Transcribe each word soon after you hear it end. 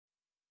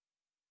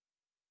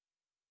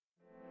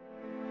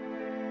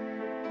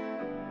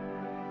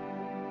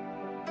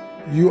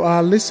You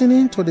are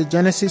listening to the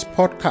Genesis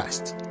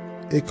Podcast,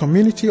 a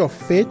community of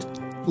faith,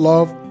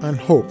 love, and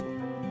hope.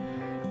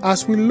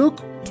 As we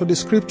look to the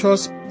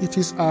scriptures, it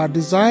is our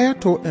desire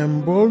to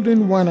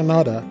embolden one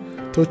another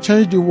to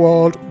change the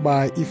world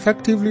by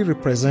effectively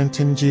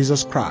representing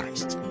Jesus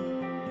Christ.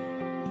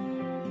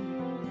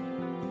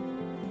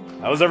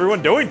 How's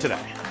everyone doing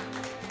today?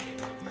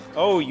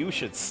 Oh, you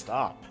should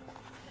stop.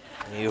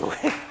 You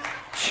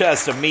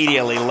just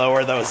immediately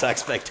lower those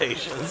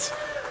expectations.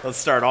 Let's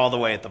start all the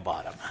way at the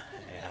bottom,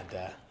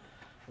 and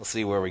we'll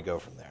see where we go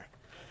from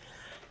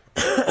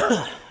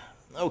there.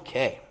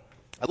 Okay.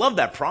 I love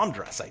that prom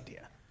dress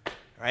idea,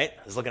 right?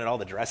 I was looking at all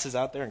the dresses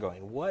out there and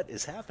going, what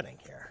is happening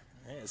here?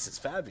 This is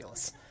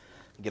fabulous.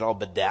 Get all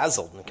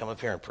bedazzled and come up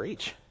here and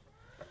preach.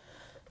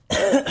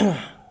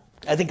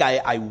 I think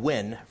I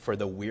win for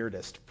the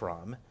weirdest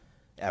prom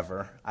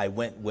ever. I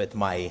went with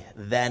my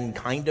then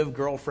kind of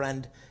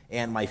girlfriend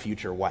and my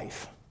future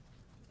wife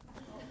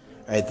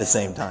right at the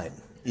same time.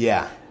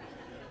 Yeah.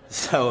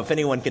 So if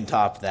anyone can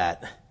top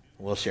that,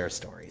 we'll share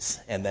stories.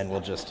 And then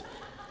we'll just,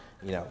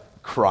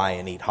 cry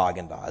and eat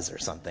Haagen-Dazs or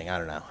something. I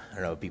don't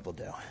know what people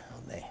do.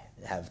 They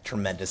have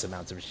tremendous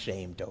amounts of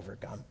shame to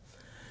overcome.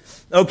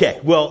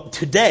 Okay, well,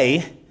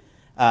 today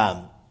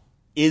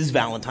is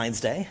Valentine's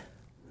Day,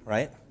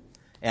 right?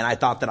 And I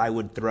thought that I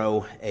would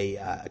throw a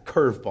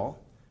curveball,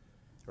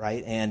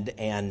 right,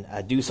 and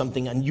do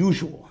something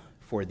unusual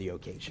for the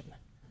occasion.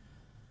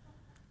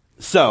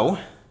 So,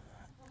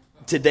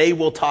 today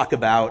we'll talk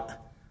about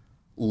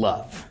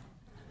love.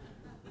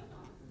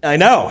 I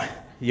know,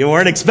 you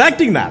weren't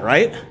expecting that,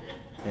 right?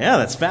 Yeah,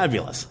 that's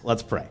fabulous.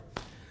 Let's pray.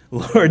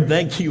 Lord,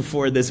 thank you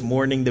for this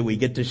morning that we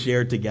get to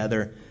share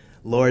together.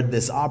 Lord,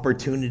 this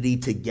opportunity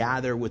to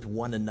gather with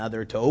one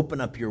another, to open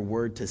up your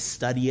word, to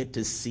study it,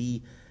 to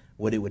see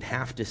what it would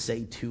have to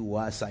say to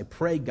us. I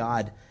pray,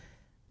 God,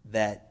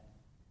 that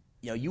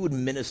you would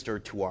minister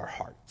to our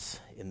hearts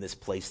in this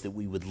place, that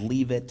we would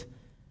leave it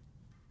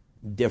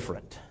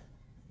different,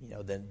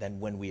 than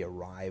when we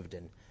arrived.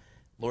 And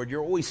Lord,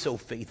 you're always so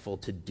faithful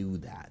to do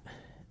that,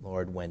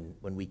 Lord, when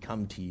we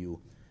come to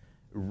you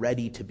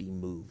ready to be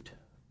moved,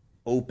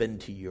 open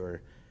to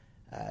your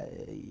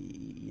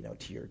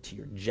to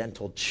your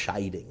gentle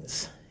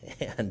chidings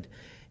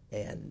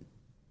and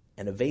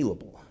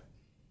available.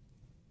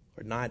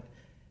 We're not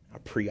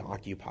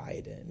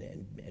preoccupied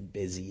and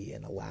busy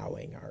and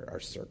allowing our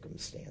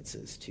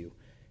circumstances to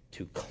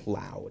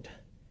cloud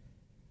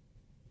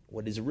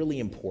what is really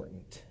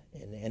important.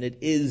 And it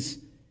is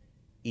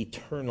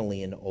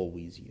eternally and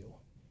always you.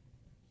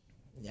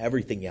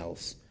 Everything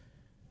else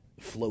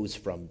flows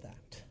from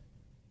that.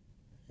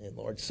 And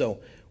Lord,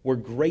 so we're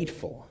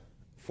grateful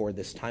for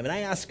this time. And I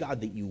ask,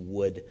 God, that you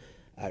would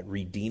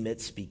redeem it,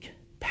 speak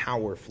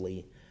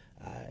powerfully,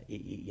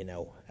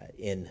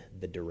 in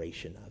the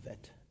duration of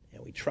it.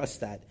 And we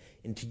trust that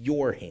into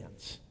your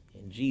hands.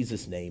 In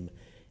Jesus' name,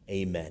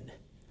 amen.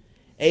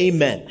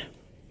 Amen.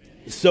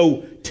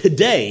 So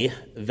today,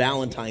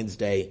 Valentine's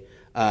Day,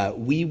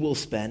 we will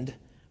spend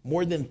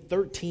more than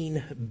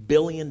 $13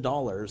 billion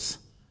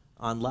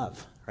on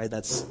love. Right?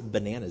 That's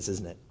bananas,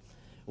 isn't it?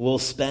 We'll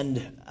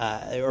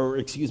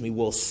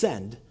we'll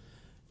send.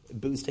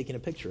 Boo's taking a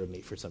picture of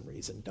me for some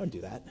reason. Don't do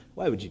that.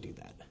 Why would you do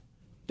that?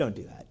 Don't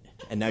do that.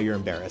 And now you're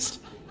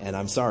embarrassed. And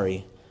I'm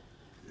sorry.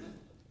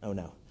 Oh,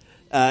 no.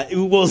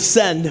 We'll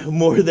send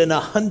more than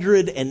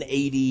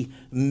 180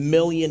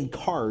 million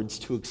cards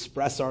to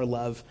express our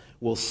love.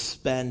 We'll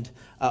spend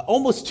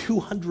almost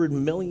 200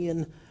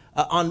 million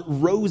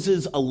on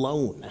roses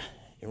alone,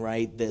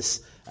 right?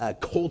 This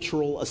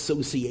cultural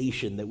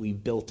association that we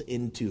built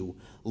into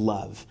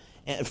love.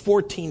 And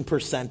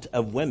 14%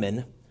 of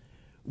women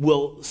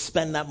will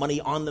spend that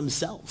money on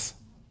themselves.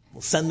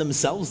 Will send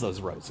themselves those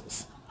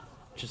roses.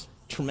 Just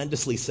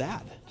tremendously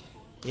sad.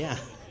 Yeah.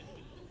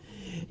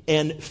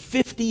 And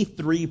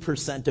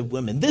 53% of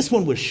women, this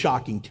one was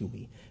shocking to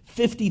me,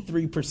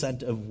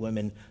 53% of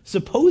women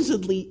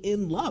supposedly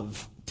in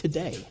love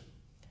today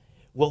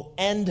will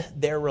end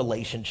their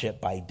relationship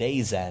by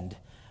day's end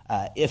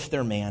if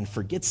their man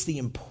forgets the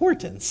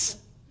importance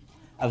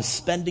of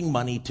spending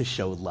money to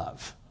show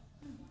love.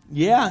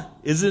 Yeah,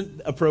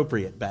 isn't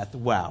appropriate, Beth?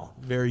 Wow,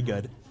 very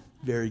good,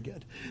 very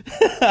good.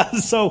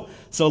 So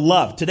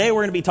love. Today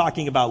we're going to be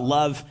talking about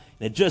love,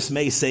 and it just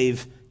may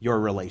save your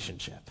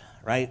relationship,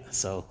 right?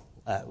 So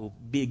we'll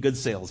be a good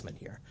salesman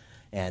here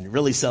and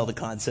really sell the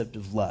concept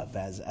of love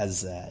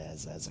as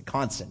a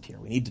constant here.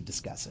 We need to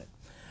discuss it.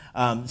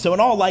 So in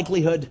all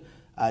likelihood,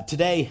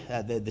 today,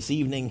 this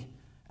evening,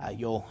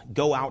 you'll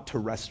go out to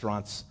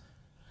restaurants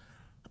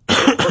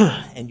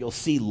and you'll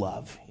see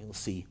love. You'll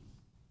see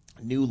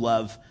new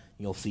love.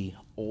 You'll see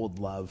old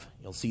love.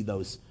 You'll see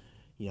those,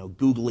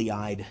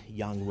 googly-eyed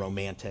young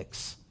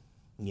romantics,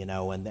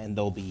 and then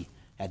they'll be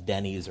at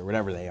Denny's or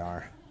whatever they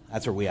are.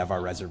 That's where we have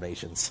our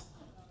reservations.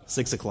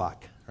 6:00,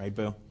 right,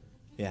 Boo?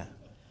 Yeah.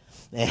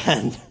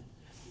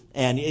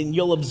 And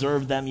you'll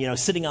observe them,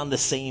 sitting on the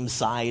same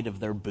side of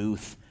their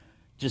booth,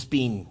 just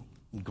being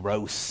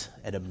gross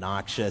and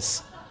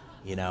obnoxious,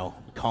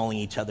 calling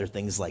each other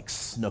things like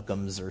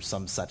snookums or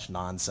some such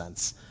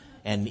nonsense.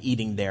 and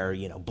eating their,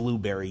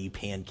 blueberry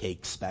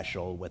pancake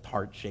special with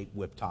heart-shaped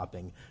whipped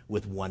topping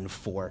with one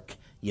fork,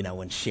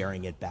 and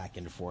sharing it back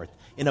and forth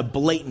in a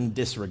blatant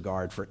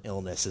disregard for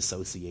illness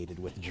associated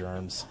with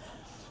germs,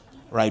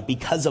 right?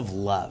 Because of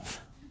love,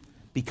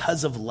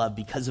 because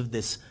of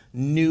this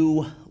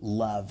new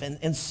love.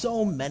 And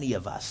so many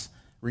of us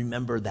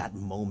remember that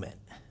moment,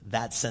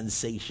 that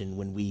sensation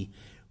when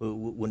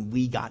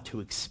we got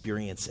to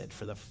experience it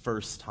for the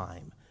first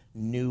time,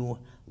 new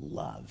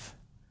love.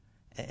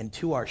 And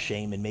to our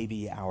shame and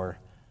maybe our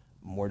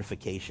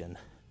mortification,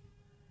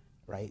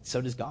 right?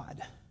 So does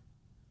God.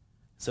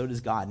 So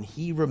does God. And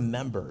he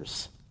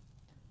remembers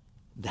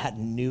that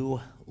new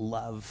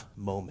love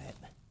moment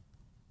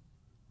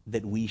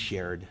that we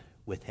shared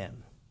with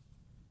him.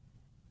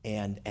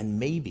 And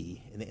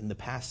maybe in the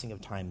passing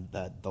of time,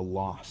 the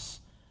loss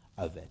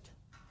of it.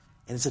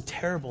 And it's a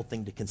terrible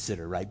thing to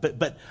consider, right?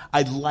 But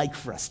I'd like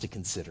for us to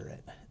consider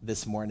it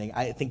this morning.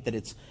 I think that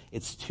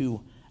it's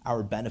to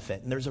our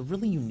benefit. And there's a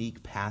really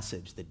unique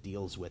passage that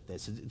deals with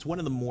this. It's one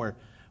of the more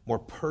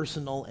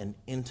personal and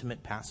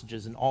intimate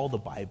passages in all the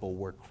Bible,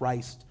 where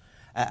Christ,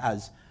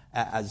 as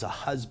a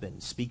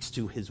husband, speaks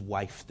to his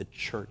wife, the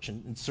church,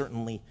 and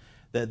certainly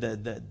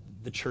the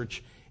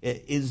church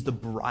is the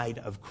bride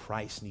of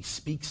Christ, and he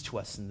speaks to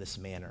us in this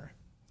manner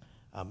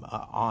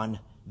on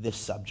this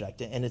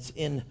subject. And it's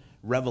in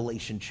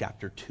Revelation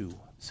chapter 2.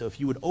 So if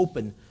you would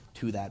open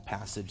to that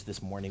passage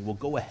this morning, we'll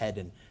go ahead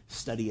and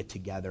study it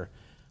together.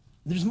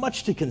 There's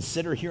much to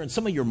consider here, and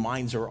some of your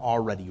minds are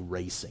already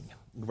racing,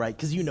 right?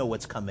 Because you know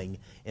what's coming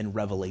in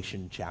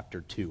Revelation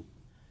chapter 2.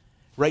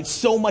 Right?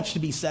 So much to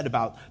be said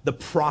about the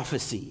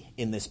prophecy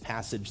in this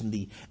passage and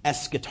the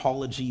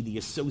eschatology, the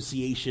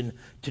association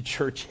to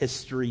church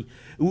history.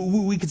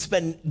 We could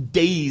spend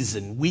days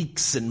and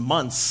weeks and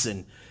months,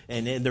 and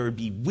there would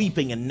be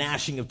weeping and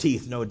gnashing of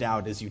teeth, no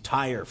doubt, as you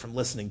tire from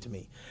listening to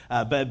me.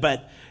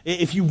 But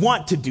if you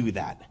want to do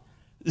that,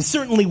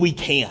 certainly we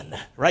can,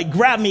 right?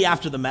 Grab me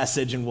after the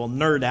message and we'll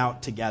nerd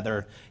out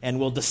together and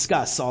we'll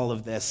discuss all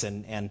of this.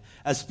 And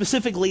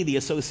specifically the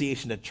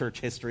association to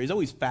church history has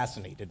always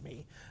fascinated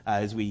me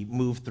as we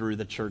move through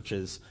the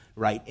churches,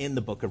 right, in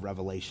the book of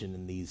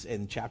Revelation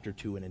in chapter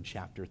 2 and in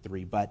chapter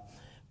 3. But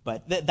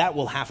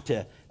that'll have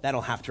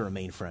to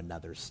remain for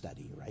another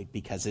study, right?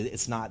 Because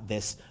it's not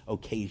this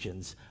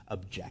occasion's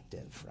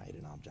objective, right?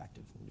 An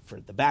objective. For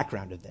the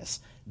background of this,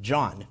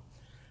 John,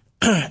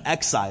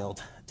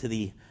 exiled to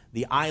the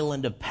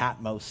island of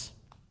Patmos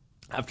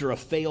after a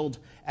failed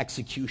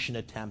execution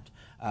attempt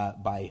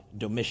by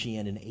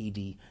Domitian in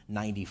AD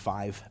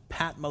 95.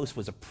 Patmos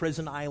was a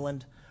prison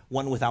island,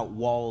 one without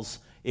walls.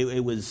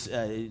 It was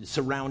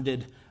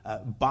surrounded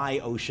by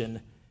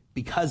ocean.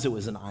 Because it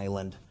was an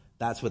island,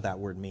 that's what that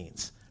word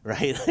means,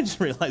 right? I just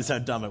realized how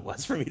dumb it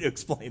was for me to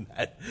explain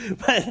that.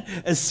 But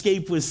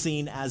escape was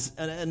seen as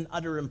an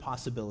utter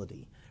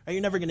impossibility. Right?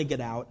 You're never going to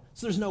get out,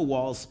 so there's no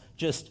walls,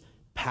 just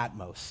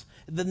Patmos.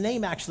 The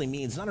name actually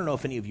means, and I don't know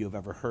if any of you have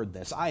ever heard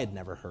this. I had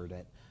never heard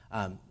it.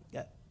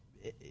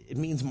 It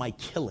means my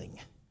killing.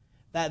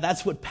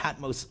 That's what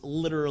Patmos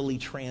literally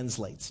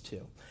translates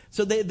to.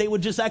 So they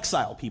would just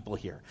exile people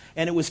here,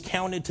 and it was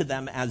counted to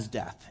them as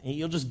death. And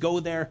you'll just go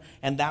there,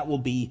 and that will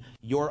be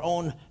your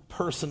own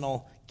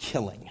personal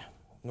killing,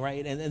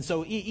 right? And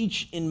so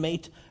each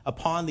inmate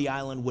upon the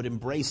island would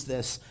embrace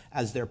this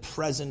as their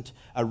present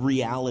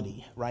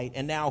reality, right?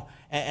 And now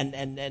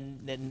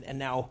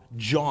now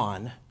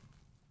John,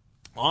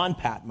 on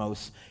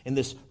Patmos, in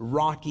this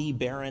rocky,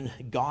 barren,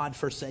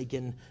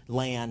 God-forsaken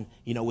land,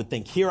 would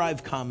think, here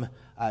I've come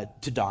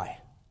to die.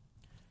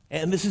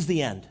 And this is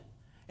the end.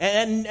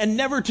 And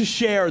never to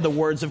share the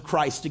words of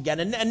Christ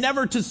again, and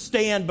never to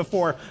stand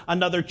before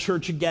another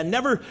church again,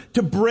 never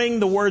to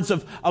bring the words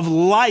of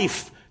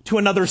life to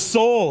another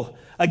soul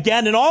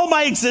again in all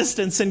my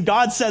existence. And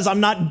God says, I'm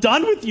not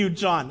done with you,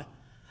 John.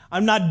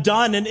 I'm not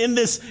done. And in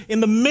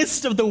the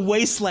midst of the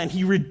wasteland,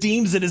 he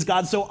redeems it as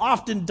God so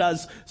often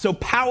does, so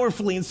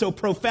powerfully and so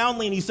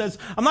profoundly. And he says,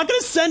 I'm not going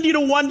to send you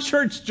to one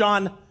church,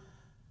 John.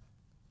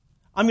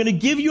 I'm going to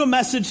give you a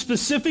message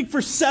specific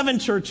for 7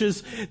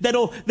 churches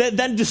that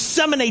then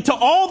disseminate to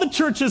all the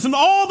churches and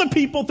all the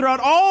people throughout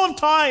all of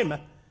time.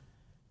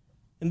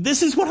 And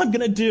this is what I'm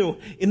going to do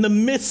in the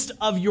midst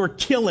of your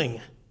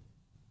killing.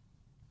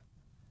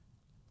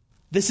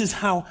 This is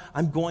how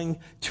I'm going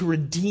to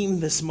redeem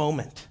this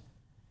moment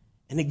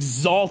and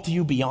exalt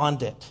you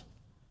beyond it.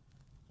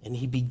 And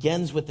he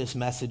begins with this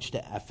message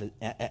to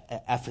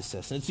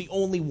Ephesus. And it's the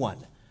only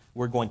one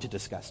we're going to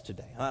discuss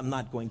today. I'm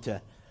not going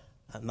to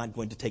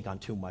take on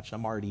too much.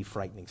 I'm already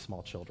frightening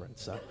small children,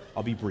 so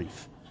I'll be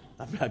brief.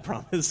 I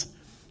promise.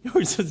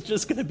 It's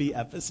just going to be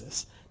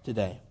Ephesus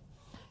today.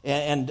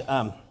 And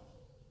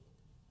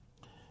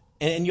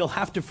you'll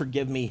have to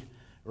forgive me,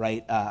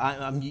 right?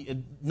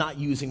 I'm not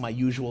using my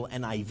usual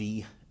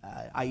NIV.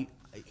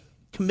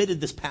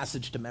 committed this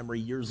passage to memory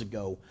years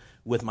ago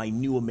with my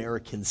New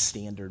American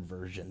Standard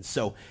Version.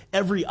 So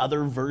every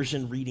other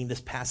version reading this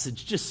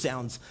passage just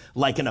sounds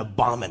like an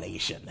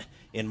abomination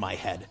in my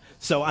head.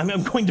 So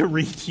I'm going to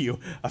read to you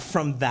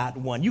from that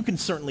one. You can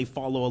certainly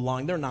follow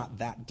along. They're not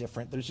that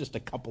different. There's just a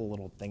couple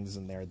little things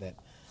in there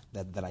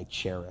that I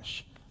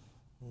cherish.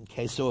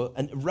 Okay, so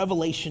in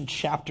Revelation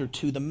chapter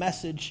 2, the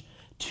message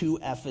to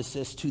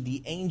Ephesus, to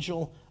the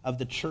angel of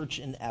the church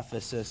in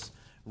Ephesus,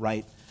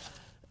 right?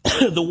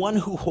 The one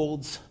who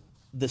holds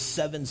the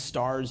 7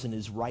 stars in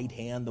his right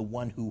hand, the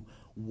one who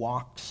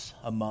walks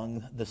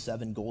among the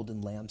 7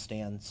 golden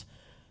lampstands,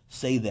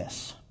 say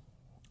this: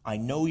 I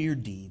know your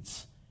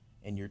deeds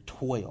and your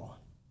toil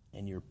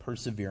and your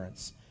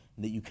perseverance,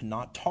 and that you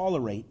cannot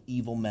tolerate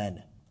evil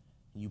men.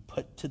 You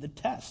put to the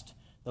test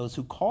those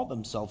who call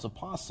themselves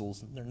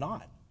apostles, and they're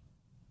not.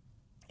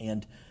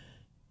 And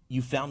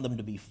you found them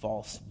to be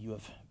false.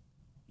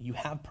 You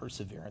have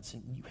perseverance,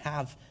 and you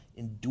have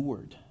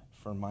endured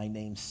for my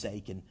name's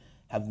sake, and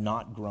have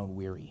not grown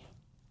weary.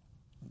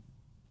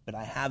 But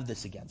I have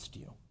this against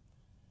you,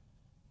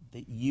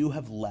 that you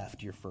have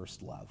left your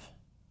first love.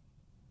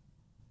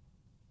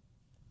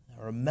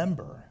 Now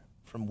remember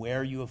from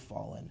where you have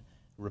fallen,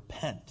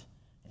 repent,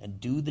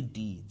 and do the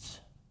deeds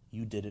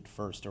you did at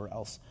first, or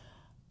else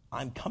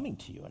I'm coming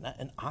to you,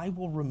 and I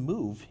will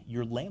remove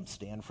your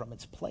lampstand from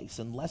its place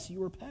unless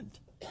you repent.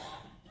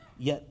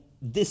 Yet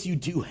this you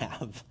do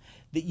have,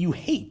 that you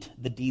hate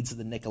the deeds of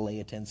the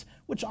Nicolaitans,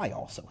 which I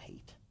also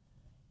hate.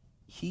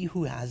 He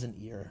who has an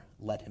ear,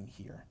 let him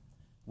hear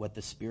what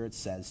the Spirit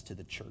says to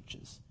the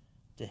churches.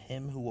 To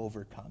him who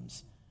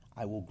overcomes,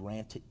 I will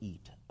grant to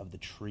eat of the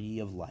tree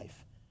of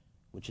life,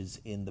 which is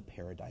in the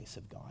paradise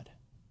of God.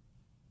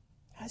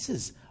 This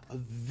is a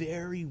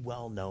very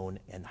well-known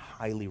and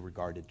highly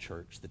regarded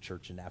church, the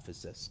church in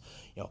Ephesus.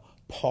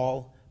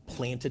 Paul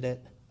planted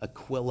it,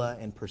 Aquila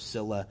and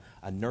Priscilla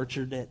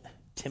nurtured it,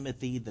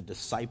 Timothy, the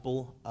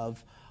disciple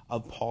of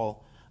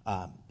Paul,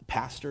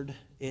 pastored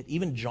it.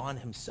 Even John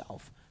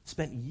himself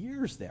spent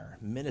years there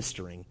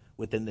ministering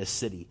within this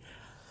city.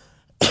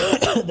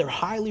 They're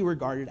highly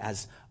regarded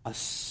as a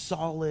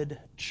solid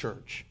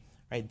church,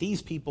 right?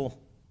 These people,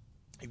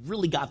 they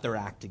really got their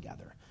act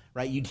together,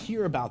 right? You'd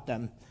hear about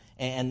them,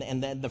 and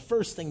then the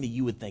first thing that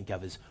you would think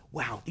of is,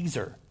 wow, these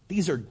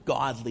are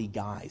godly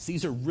guys.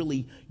 These are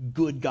really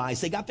good guys.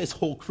 They got this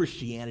whole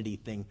Christianity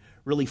thing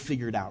really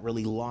figured out,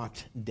 really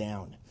locked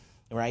down,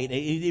 right?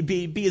 It'd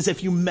be as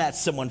if you met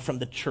someone from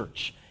the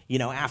church,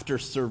 after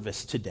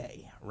service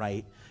today,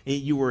 right?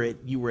 You were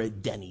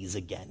at Denny's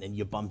again, and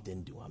you bumped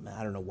into him.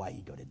 I don't know why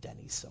you go to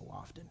Denny's so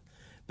often.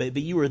 But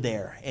you were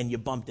there, and you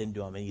bumped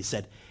into him, and you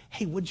said,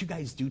 hey, what'd you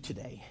guys do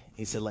today? And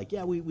he said,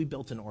 yeah, we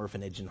built an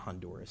orphanage in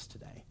Honduras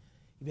today.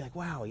 You'd be like,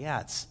 wow,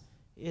 yeah,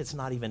 it's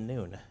not even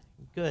noon.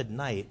 Good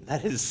night.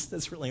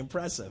 That's really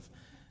impressive.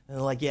 And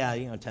they're like, yeah,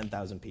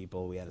 10,000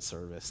 people. We had a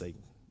service.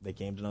 They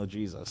came to know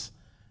Jesus.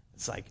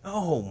 It's like,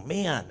 oh,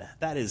 man,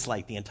 that is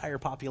like the entire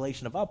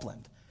population of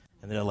Upland.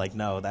 And they're like,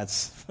 no,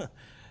 that's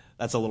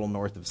a little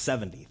north of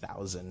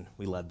 70,000.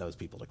 We led those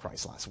people to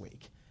Christ last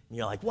week. And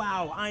you're like,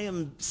 wow, I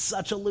am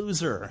such a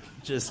loser,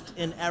 just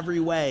in every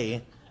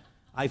way.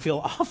 I feel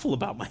awful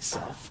about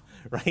myself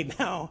right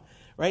now,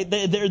 right?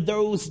 They're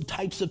those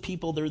types of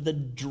people. They're the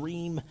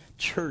dream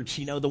church,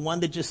 the one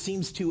that just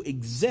seems to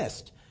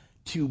exist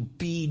to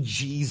be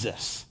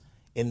Jesus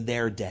in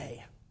their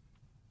day.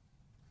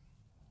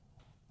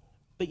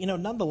 But,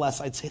 nonetheless,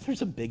 I'd say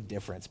there's a big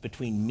difference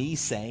between me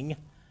saying,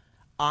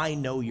 I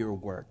know your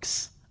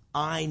works,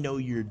 I know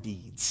your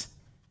deeds,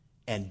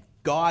 and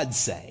God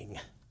saying,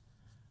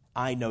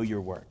 I know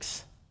your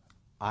works,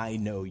 I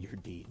know your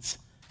deeds.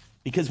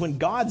 Because when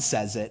God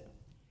says it,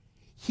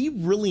 he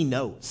really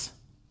knows,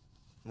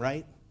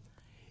 right?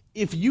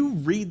 If you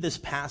read this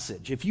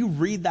passage, if you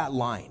read that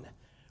line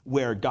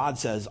where God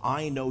says,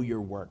 I know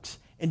your works,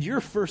 and your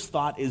first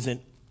thought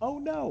isn't, oh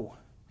no,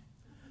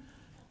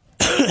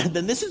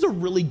 then this is a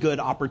really good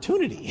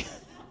opportunity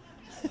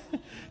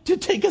to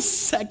take a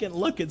second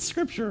look at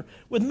Scripture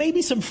with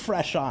maybe some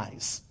fresh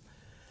eyes.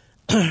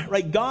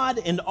 Right? God,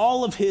 in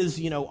all of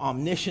his,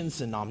 omniscience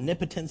and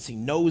omnipotence, he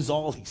knows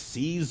all, he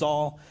sees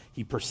all,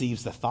 he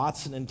perceives the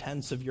thoughts and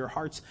intents of your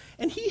hearts,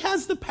 and he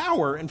has the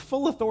power and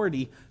full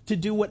authority to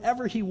do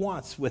whatever he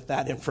wants with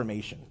that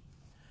information.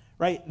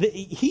 Right?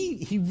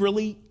 He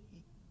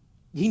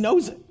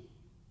knows it,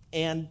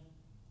 and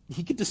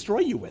he could destroy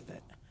you with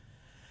it.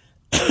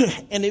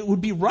 And it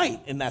would be right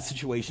in that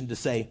situation to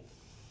say,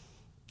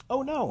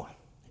 oh no,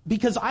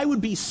 because I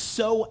would be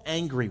so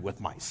angry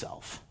with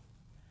myself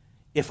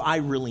if I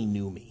really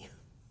knew me,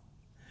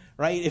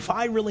 right? If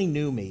I really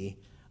knew me,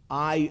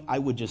 I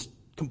would just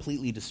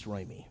completely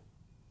destroy me.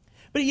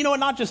 But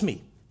not just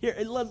me. Here,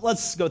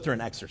 let's go through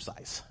an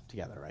exercise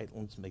together, right?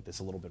 Let's make this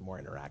a little bit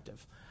more interactive.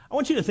 I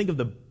want you to think of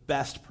the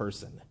best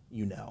person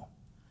you know.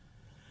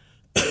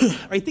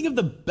 Right? Think of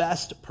the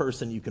best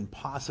person you can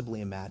possibly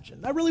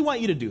imagine. I really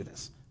want you to do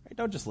this. Right?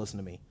 Don't just listen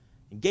to me.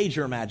 Engage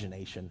your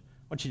imagination.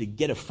 I want you to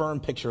get a firm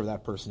picture of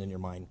that person in your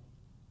mind.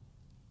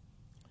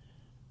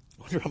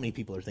 I wonder how many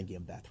people are thinking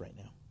of Beth right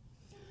now.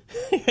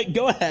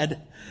 Go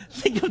ahead.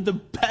 Think of the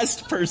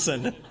best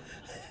person.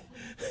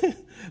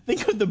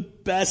 Think of the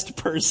best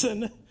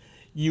person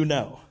you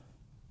know.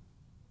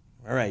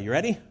 All right, you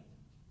ready?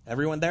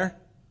 Everyone there?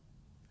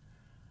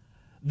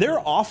 They're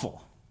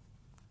awful.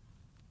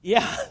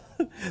 Yeah,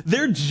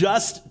 they're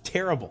just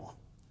terrible.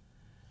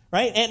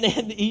 Right?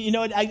 And you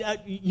know,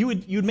 you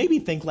would maybe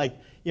think like,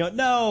 you know,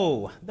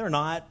 no, they're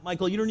not.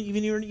 Michael, you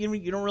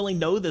don't really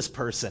know this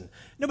person.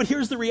 No, but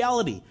here's the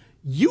reality.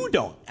 You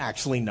don't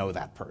actually know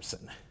that person.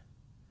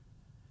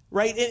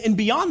 Right? And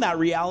beyond that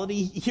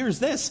reality, here's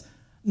this.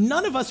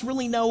 None of us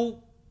really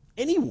know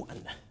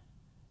anyone.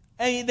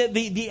 I mean,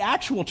 the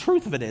actual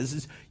truth of it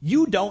is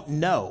you don't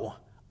know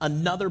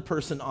another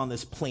person on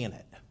this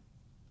planet.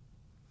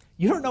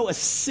 You don't know a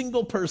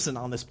single person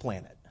on this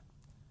planet.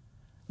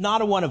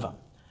 Not a one of them.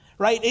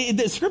 Right?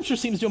 The scripture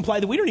seems to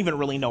imply that we don't even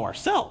really know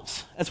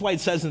ourselves. That's why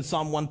it says in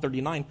Psalm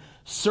 139,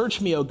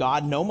 "Search me, O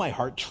God, know my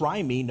heart,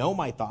 try me, know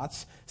my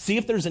thoughts, see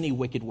if there's any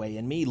wicked way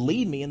in me,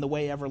 lead me in the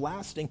way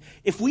everlasting."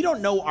 If we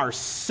don't know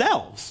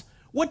ourselves,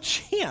 what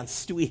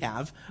chance do we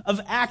have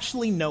of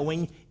actually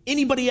knowing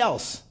anybody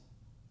else?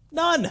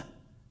 None.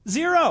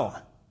 Zero.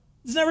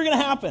 It's never going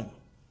to happen.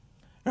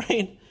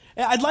 Right?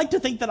 I'd like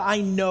to think that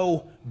I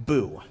know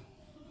Boo.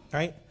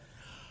 Right?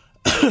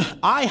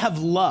 I have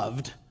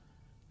loved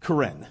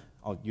Corinne.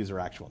 I'll use her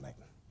actual name,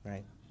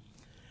 right?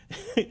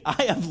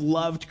 I have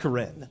loved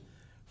Corinne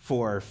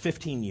for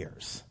 15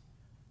 years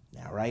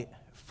now, right?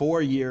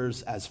 4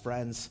 years as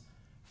friends,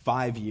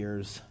 5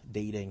 years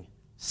dating,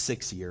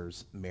 6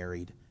 years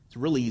married. It's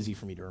really easy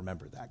for me to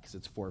remember that because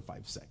it's 4,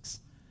 5, 6.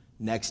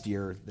 Next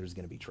year, there's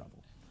going to be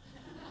trouble.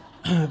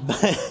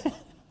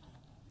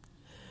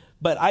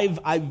 But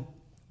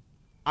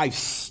I've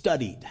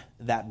studied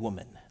that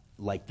woman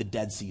like the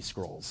Dead Sea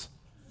Scrolls,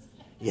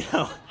 you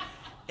know?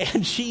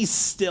 And she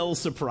still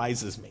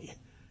surprises me.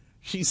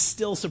 She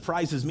still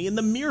surprises me. And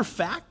the mere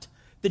fact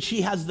that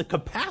she has the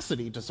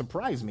capacity to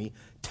surprise me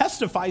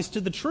testifies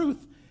to the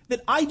truth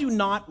that I do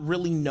not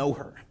really know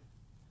her.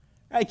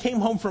 I came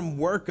home from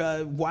work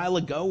a while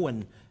ago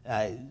and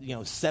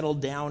settled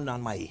down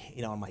on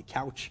my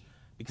couch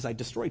because I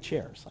destroy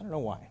chairs. I don't know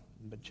why,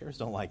 but chairs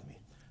don't like me.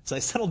 So I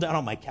settled down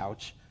on my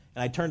couch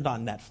and I turned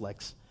on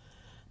Netflix.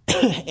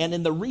 And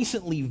in the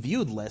recently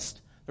viewed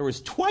list, there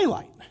was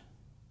Twilight.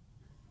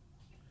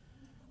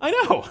 I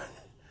know.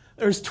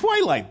 There's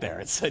Twilight there.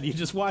 It said, you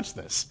just watch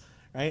this,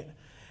 right?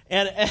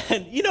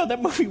 And you know,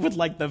 that movie with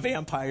like the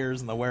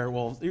vampires and the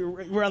werewolves,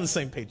 we're on the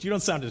same page. You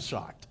don't sound as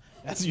shocked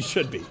as you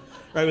should be,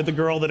 right? With the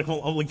girl that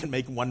only can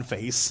make one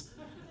face,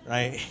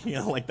 right? You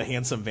know, like the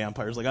handsome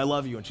vampires, like, I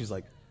love you. And she's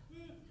like,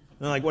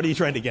 what are you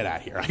trying to get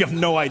at here? I have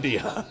no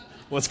idea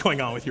what's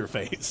going on with your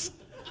face,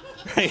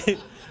 right?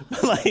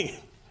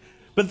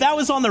 But that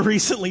was on the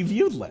recently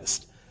viewed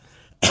list.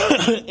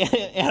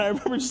 And I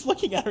remember just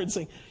looking at her and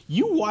saying,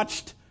 "You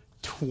watched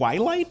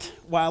Twilight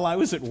while I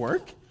was at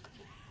work?"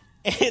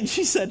 And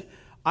she said,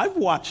 "I've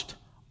watched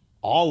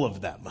all of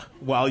them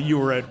while you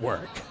were at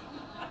work."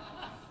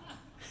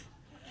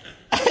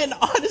 And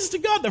honest to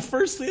God, the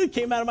first thing that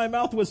came out of my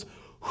mouth was,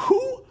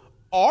 "Who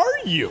are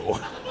you?"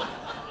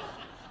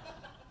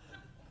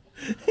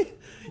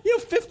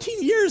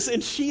 15 years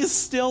and she is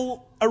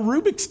still a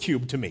Rubik's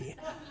Cube to me.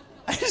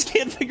 I just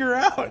can't figure her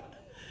out.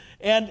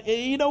 And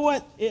you know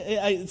what?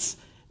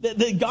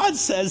 God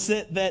says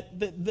that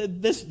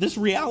this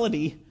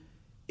reality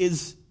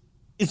is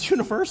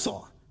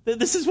universal. That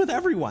this is with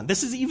everyone.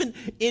 This is even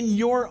in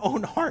your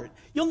own heart.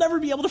 You'll never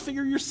be able to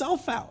figure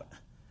yourself out.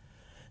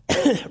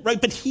 Right?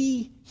 But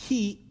he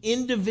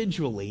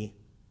individually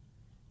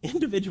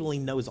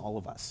knows all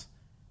of us.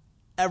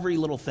 Every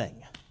little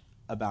thing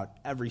about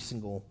every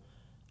single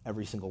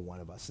one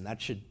of us. And that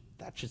should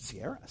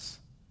scare us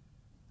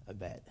a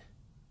bit.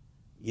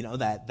 You know,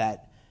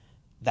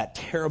 that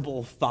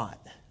terrible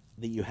thought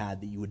that you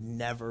had that you would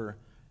never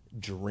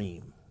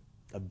dream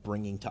of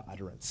bringing to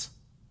utterance.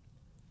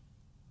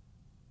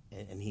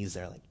 And he's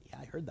there like, yeah,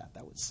 I heard that.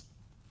 That was,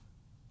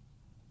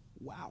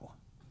 wow,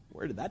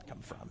 where did that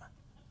come from?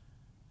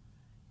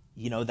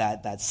 You know,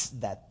 that's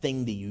that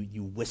thing that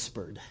you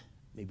whispered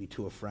maybe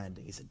to a friend,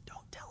 and he said,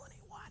 don't tell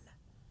anyone.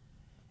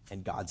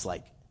 And God's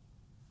like,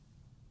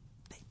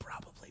 they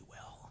probably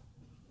will,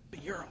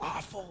 but you're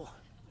awful.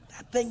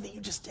 That thing that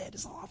you just did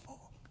is awful.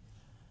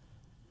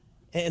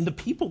 And the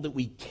people that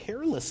we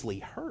carelessly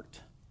hurt,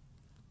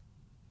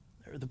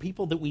 or the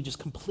people that we just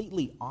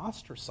completely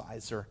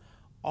ostracize, are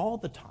all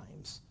the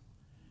times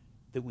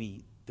that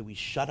we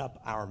shut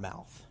up our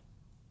mouth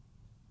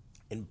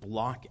and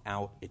block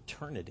out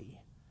eternity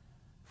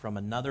from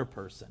another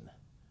person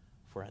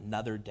for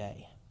another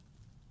day.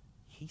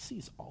 He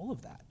sees all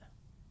of that.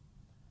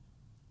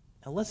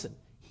 Now listen,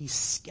 he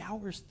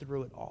scours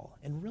through it all.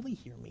 And really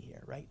hear me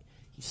here, right?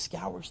 He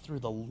scours through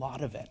the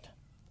lot of it.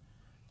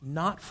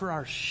 Not for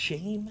our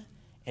shame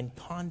and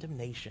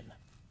condemnation,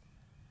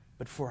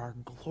 but for our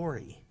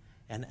glory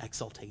and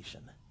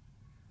exaltation.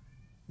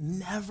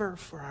 Never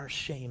for our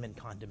shame and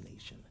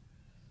condemnation.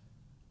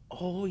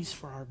 Always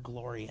for our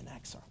glory and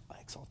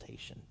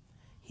exaltation.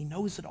 He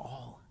knows it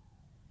all.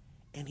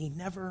 and he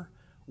never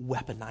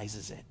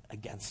weaponizes it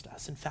against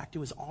us. In fact, it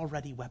was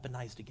already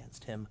weaponized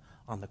against him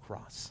on the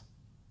cross.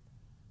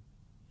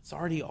 It's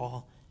already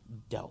all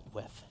dealt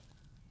with.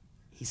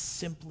 He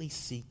simply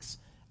seeks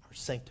our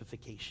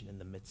sanctification in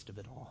the midst of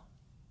it all.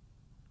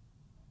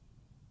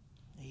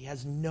 He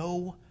has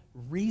no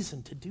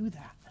reason to do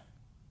that.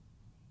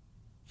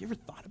 Have you ever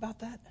thought about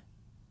that?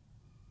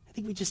 I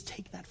think we just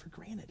take that for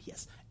granted. He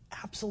has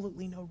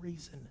absolutely no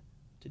reason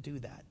to do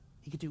that.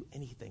 He could do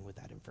anything with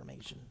that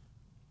information.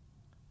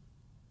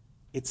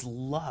 It's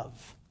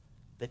love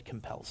that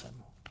compels him.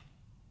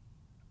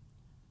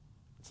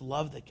 It's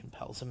love that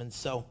compels him. And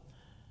so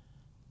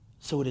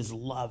it is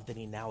love that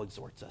he now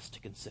exhorts us to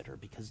consider,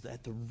 because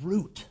at the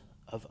root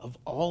of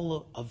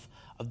all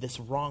of this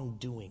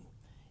wrongdoing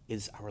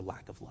is our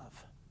lack of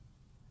love.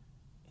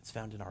 It's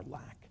found in our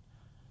lack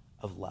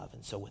of love.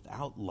 And so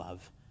without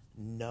love,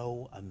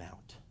 no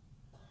amount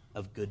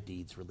of good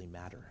deeds really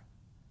matter.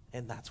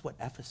 And that's what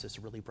Ephesus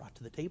really brought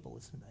to the table,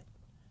 isn't it?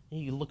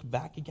 And you look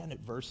back again at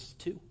verse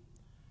 2. It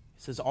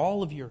says,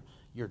 all of your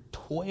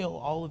toil,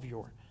 all of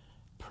your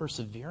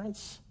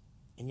perseverance,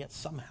 and yet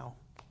somehow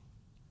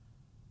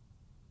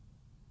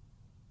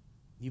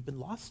you've been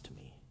lost to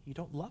me. You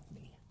don't love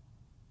me.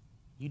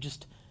 You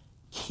just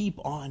keep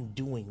on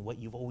doing what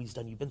you've always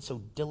done. You've been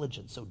so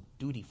diligent, so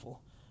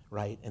dutiful,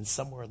 right? And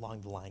somewhere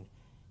along the line,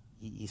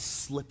 you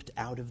slipped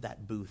out of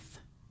that booth,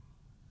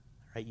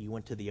 right? You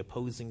went to the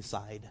opposing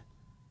side.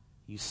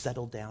 You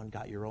settled down,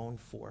 got your own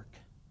fork,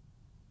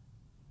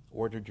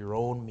 ordered your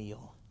own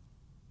meal.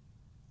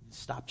 You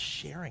stopped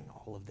sharing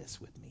all of this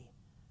with me.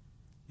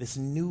 This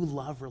new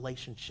love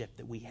relationship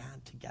that we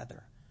had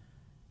together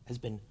has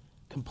been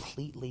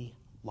completely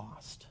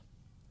lost.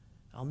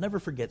 I'll never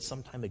forget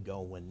some time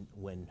ago when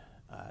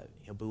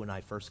Boo and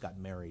I first got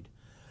married.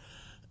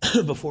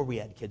 Before we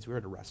had kids, we were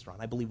at a restaurant.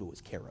 I believe it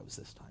was Caro's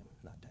this time,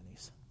 not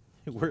Denny's.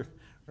 We're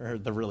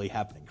the really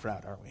happening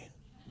crowd, aren't we?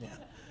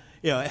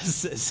 Yeah.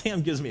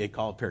 Sam gives me a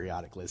call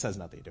periodically. This has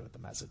nothing to do with the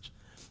message.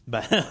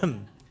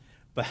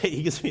 But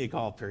he gives me a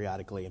call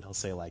periodically, and he'll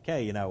say, like,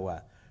 hey,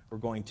 we're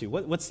going to,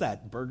 what's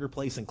that burger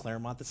place in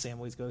Claremont that Sam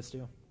always goes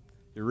to?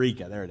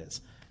 Eureka, there it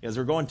is. He goes,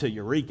 we're going to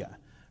Eureka,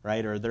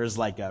 right? Or there's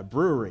like a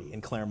brewery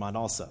in Claremont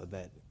also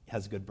that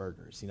has good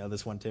burgers. You know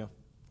this one too?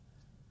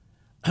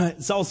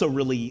 It's also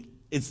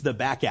it's the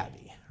Back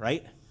Abbey,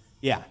 right?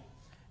 Yeah.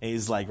 And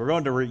he's like, we're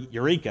going to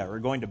Eureka, we're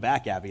going to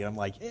Back Abbey. And I'm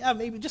like, yeah,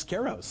 maybe just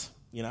Caro's,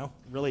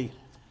 really,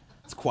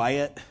 it's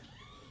quiet,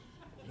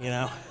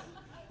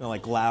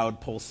 like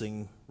loud,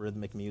 pulsing,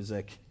 rhythmic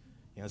music.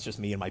 It's just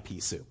me and my pea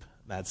soup.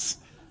 That's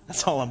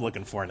all I'm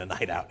looking for in a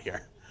night out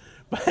here.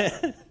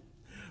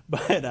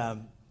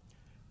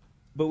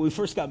 But we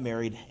first got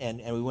married,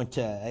 and we went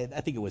to,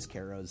 I think it was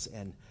Caro's,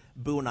 and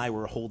Boo and I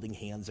were holding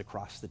hands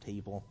across the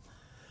table,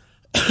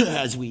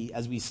 as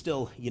we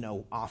still,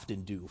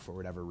 often do for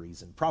whatever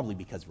reason, probably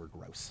because we're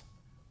gross,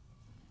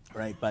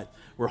 right? But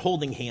we're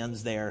holding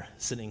hands there,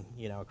 sitting,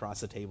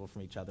 across the table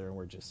from each other, and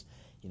we're just,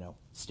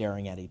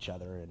 staring at each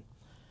other,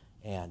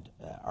 and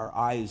our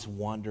eyes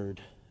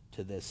wandered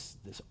to this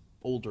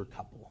older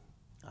couple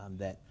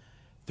that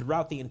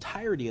throughout the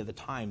entirety of the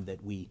time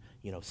that we,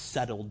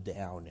 settled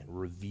down and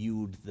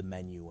reviewed the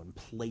menu and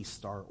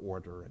placed our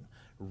order and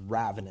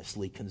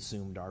ravenously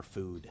consumed our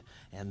food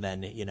and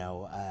then,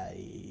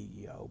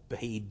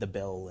 paid the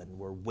bill and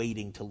were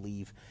waiting to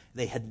leave,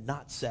 they had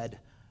not said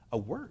a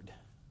word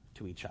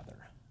to each other.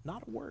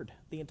 Not a word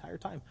the entire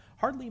time.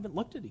 Hardly even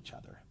looked at each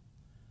other.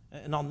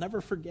 And I'll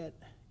never forget,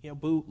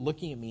 Boo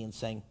looking at me and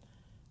saying,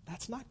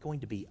 that's not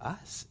going to be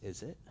us,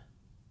 is it?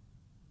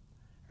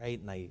 Right?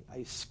 And I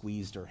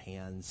squeezed her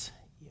hands,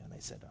 and I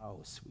said,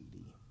 oh,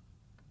 sweetie,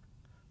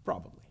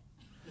 probably.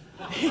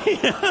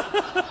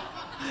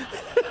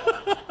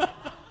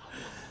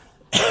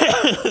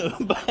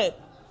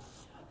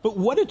 But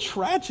what a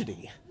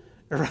tragedy,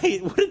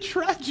 right? What a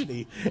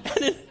tragedy.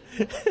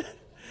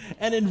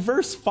 And in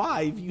verse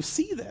 5, you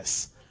see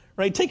this,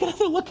 right? Take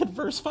another look at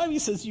verse 5. He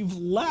says, you've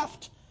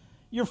left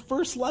your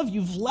first love.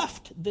 You've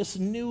left this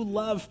new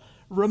love.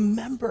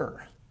 Remember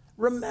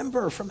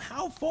from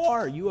how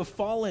far you have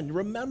fallen.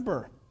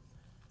 Remember.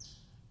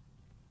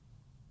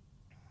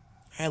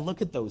 I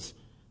look at those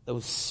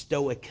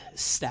stoic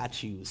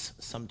statues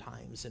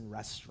sometimes in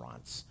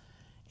restaurants,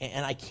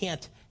 and I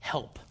can't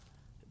help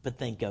but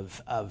think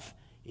of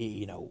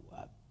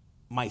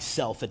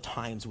myself at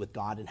times with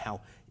God and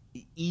how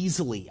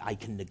easily I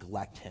can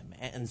neglect him,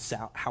 and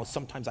how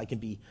sometimes I can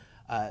be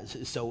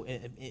so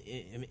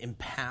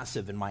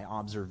impassive in my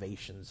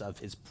observations of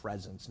his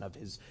presence and of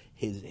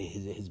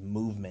his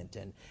movement,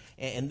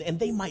 and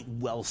they might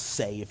well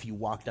say, if you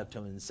walked up to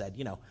him and said,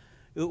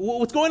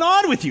 what's going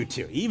on with you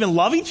two? You even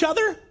love each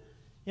other?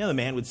 The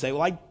man would say,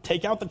 well, I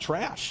take out the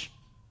trash.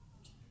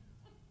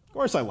 Of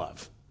course I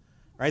love.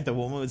 Right? The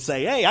woman would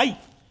say, hey, I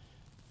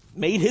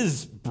made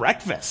his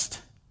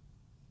breakfast.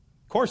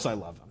 Of course I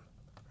love him.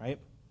 Right?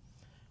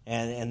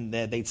 And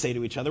they'd say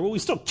to each other, well, we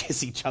still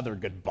kiss each other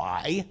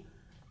goodbye,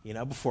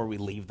 before we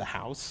leave the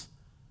house.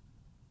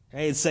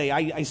 They'd say,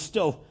 I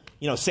still,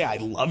 say I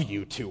love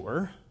you to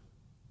her.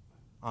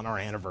 on our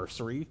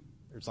anniversary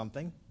or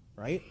something,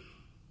 right?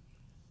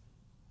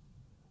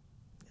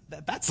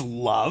 That's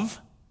love,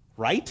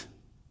 right?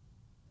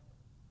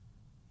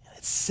 And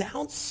it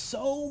sounds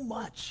so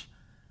much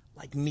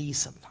like me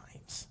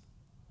sometimes.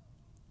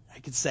 I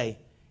could say,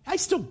 I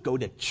still go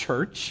to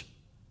church,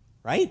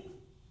 right?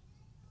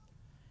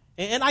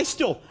 And I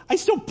still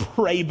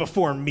pray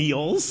before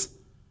meals,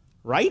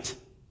 right?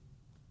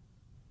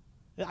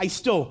 I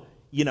still,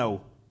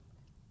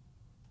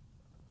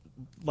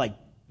 like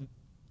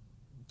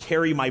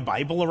carry my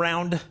Bible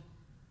around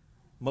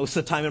most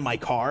of the time in my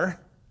car,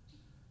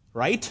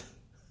 right?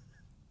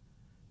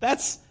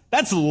 That's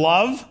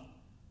love,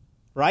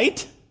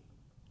 right?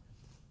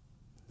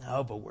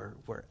 No, but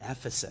we're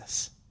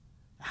Ephesus.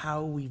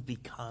 How we've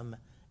become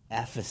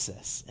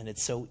Ephesus, and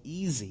it's so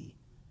easy.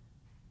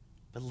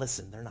 But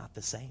listen, they're not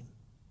the same.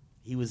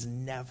 He was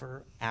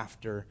never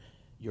after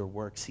your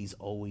works. He's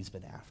always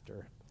been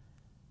after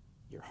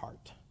your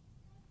heart.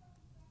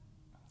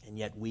 And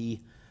yet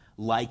we,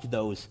 like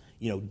those,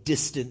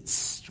 distant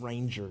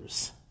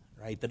strangers,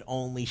 right, that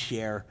only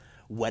share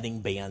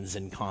wedding bands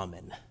in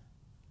common,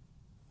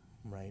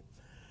 right?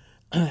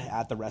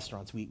 At the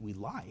restaurants, we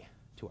lie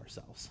to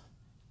ourselves,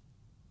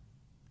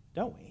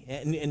 don't we?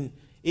 And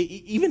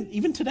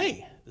even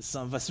today,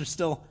 some of us are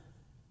still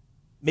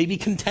maybe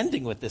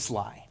contending with this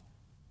lie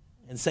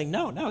and saying,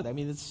 no, I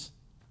mean,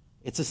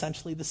 it's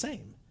essentially the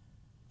same.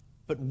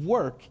 But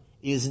work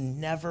is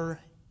never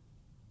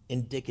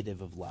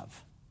indicative of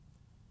love.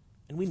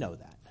 And we know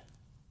that.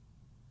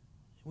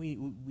 We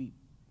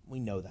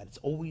know that. It's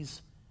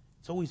always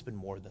been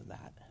more than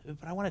that.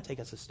 But I want to take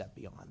us a step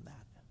beyond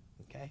that,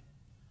 okay?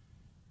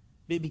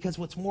 Because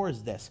what's more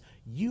is this.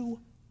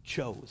 You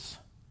chose,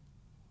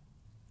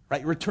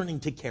 right? Returning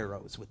to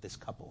Kairos with this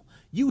couple.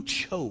 You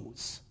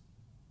chose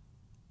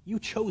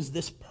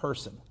this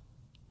person,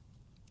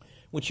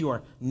 which you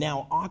are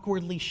now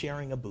awkwardly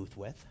sharing a booth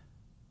with,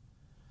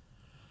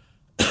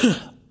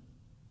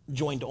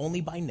 joined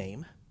only by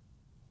name.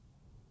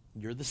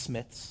 You're the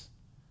Smiths,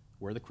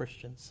 we're the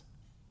Christians.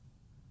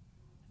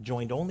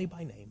 Joined only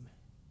by name,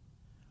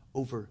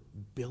 over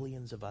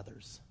billions of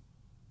others.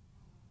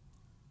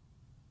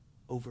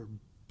 Over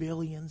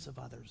billions of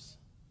others.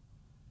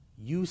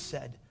 You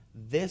said,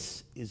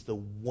 this is the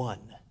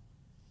one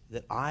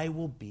that I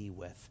will be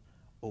with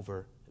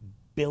over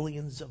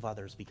billions of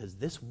others, because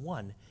this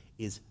one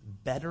is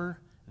better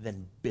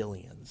than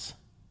billions.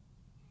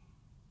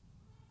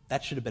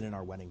 That should have been in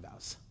our wedding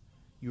vows.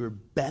 You are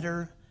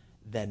better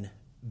than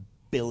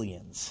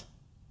billions.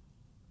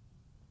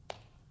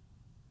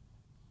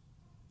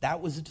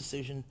 That was a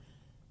decision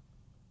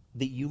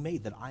that you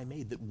made, that I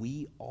made, that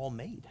we all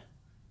made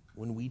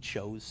when we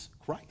chose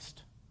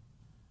Christ.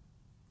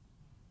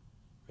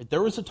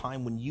 There was a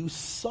time when you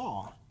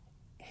saw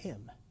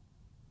him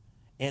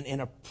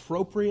and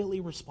appropriately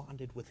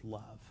responded with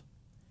love.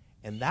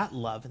 And that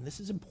love, and this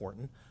is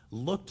important,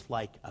 looked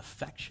like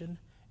affection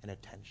and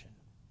attention.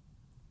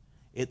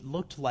 It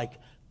looked like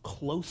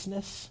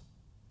closeness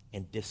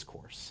and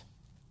discourse.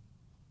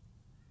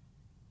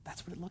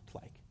 That's what it looked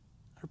like.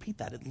 I repeat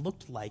that. It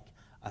looked like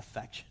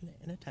affection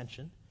and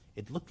attention.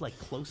 It looked like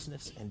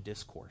closeness and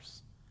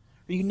discourse.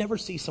 Or you never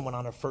see someone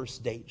on a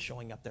first date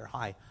showing up there,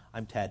 hi,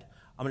 I'm Ted.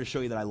 I'm going to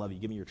show you that I love you.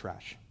 Give me your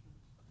trash.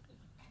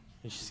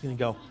 And she's going to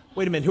go,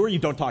 wait a minute, who are you?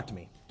 Don't talk to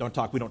me. Don't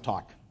talk. We don't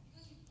talk.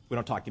 We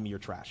don't talk. Give me your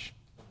trash.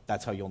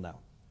 That's how you'll know.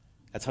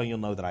 That's how you'll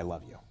know that I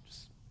love you.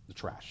 Just the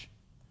trash.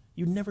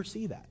 You'd never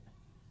see that.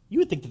 You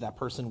would think that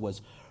person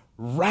was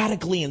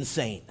radically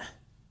insane.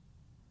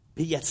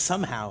 But yet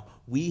somehow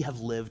we have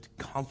lived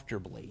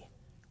comfortably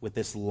with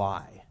this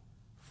lie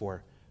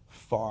for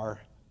far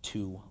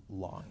too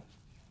long.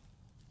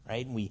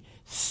 Right? And we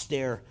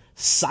stare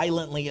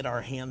silently at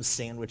our ham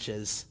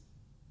sandwiches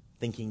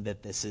thinking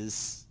that this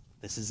is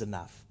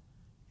enough.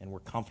 And we're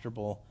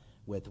comfortable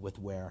with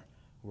where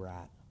we're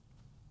at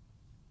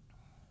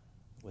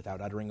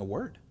without uttering a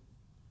word.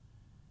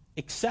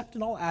 Except,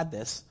 and I'll add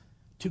this,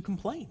 to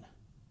complain.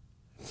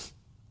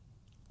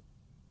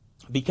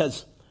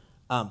 Because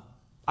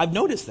I've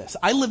noticed this.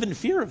 I live in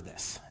fear of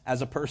this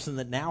as a person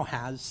that now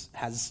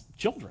has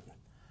children,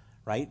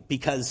 right?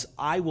 Because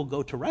I will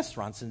go to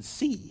restaurants and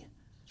see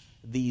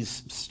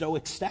these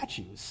Stoic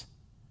statues,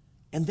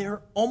 and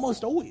they're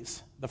almost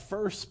always the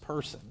first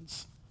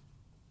persons.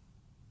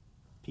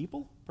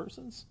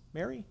 Persons?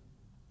 Mary?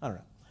 I don't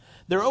know.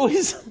 They're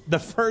always the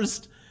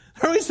first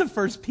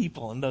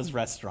people in those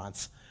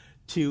restaurants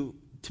to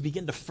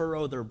begin to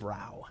furrow their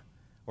brow,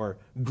 or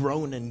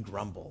groan and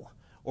grumble,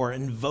 or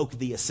invoke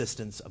the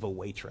assistance of a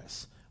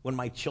waitress when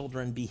my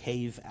children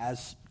behave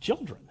as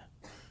children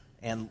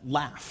and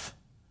laugh,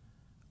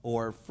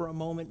 or for a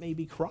moment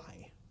maybe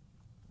cry,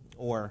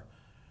 or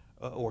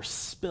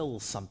spill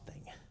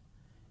something.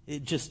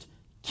 It just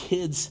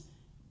kids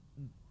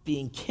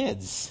being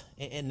kids,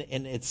 and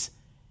it's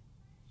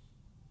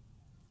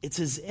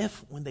as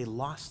if when they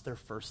lost their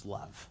first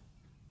love.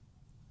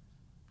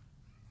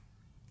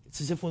 It's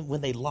as if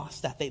when they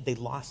lost that, they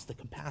lost the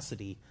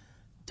capacity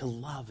to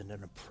love in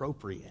an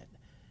appropriate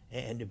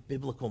and a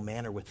biblical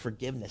manner with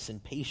forgiveness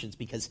and patience,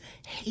 because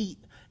hate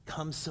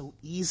comes so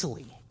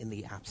easily in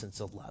the absence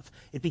of love.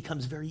 It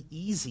becomes very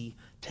easy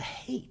to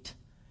hate.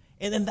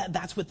 And then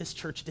that's what this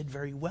church did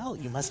very well.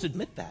 You must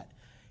admit that.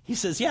 He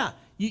says, yeah,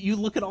 you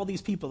look at all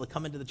these people that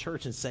come into the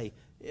church and say,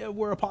 yeah,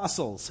 we're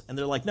apostles. And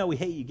they're like, no, we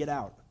hate you, get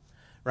out.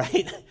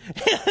 Right?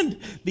 And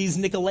these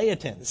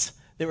Nicolaitans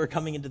that were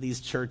coming into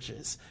these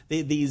churches,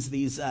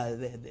 these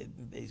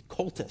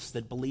cultists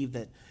that believe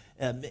that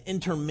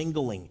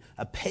intermingling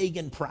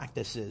pagan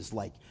practices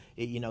like,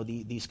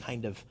 these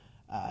kind of,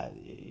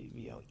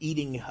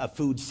 eating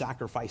food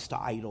sacrificed to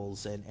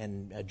idols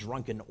and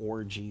drunken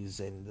orgies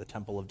in the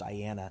Temple of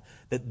Diana,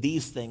 that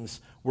these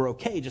things were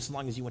okay just as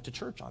long as you went to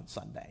church on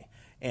Sunday.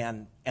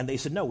 And they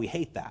said, no, we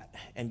hate that.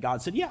 And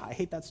God said, yeah, I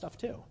hate that stuff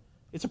too.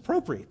 It's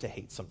appropriate to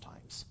hate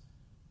sometimes.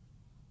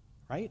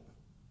 Right?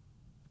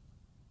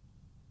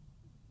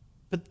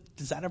 But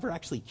does that ever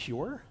actually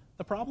cure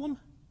the problem?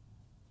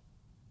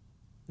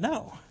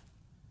 No.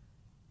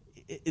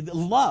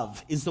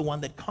 Love is the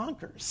one that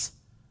conquers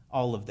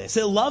all of this.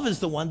 Love is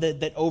the one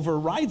that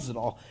overrides it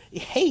all.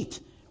 Hate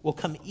will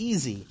come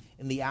easy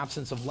in the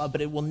absence of love,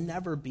 but it will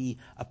never be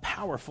a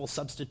powerful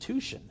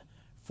substitution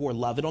for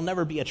love. It'll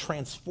never be a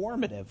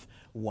transformative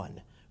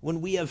one.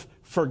 When we have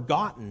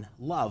forgotten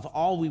love,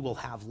 all we will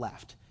have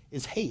left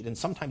is hate. And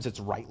sometimes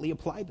it's rightly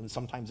applied, and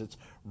sometimes it's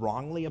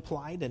wrongly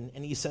applied.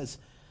 And he says,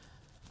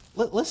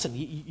 listen,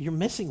 you're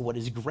missing what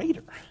is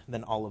greater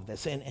than all of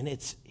this, and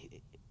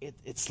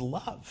it's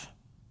love.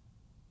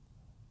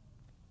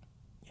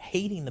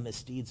 Hating the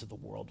misdeeds of the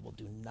world will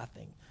do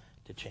nothing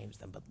to change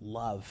them, but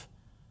love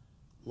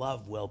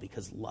will,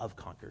 because love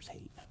conquers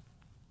hate.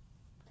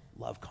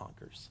 Love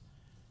conquers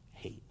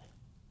hate.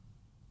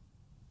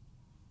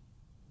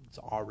 It's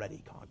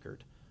already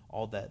conquered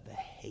all the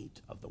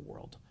hate of the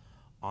world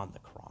on the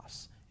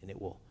cross, and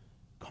it will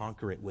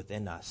conquer it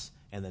within us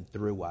and then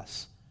through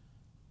us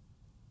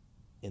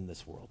in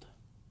this world.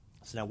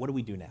 So now what do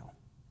we do now?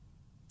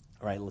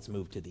 All right, let's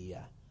move to the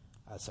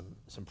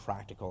some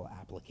practical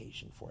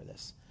application for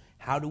this.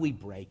 How do we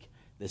break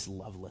this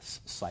loveless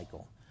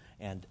cycle?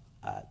 And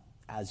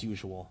as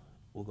usual,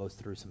 we'll go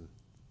through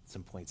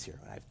some points here.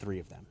 I have 3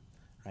 of them,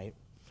 right?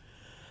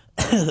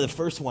 The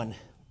first one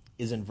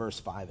is in verse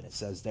 5, and it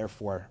says,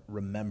 therefore,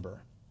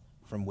 remember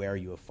from where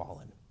you have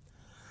fallen.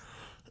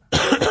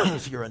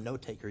 If you're a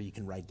note taker, you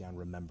can write down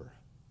remember.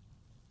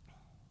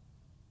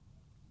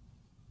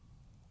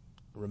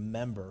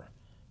 Remember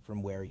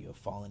from where you have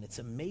fallen. It's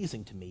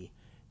amazing to me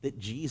that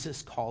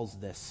Jesus calls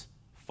this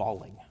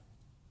falling.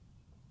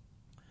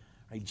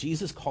 Right?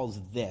 Jesus calls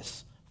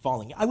this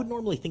falling. I would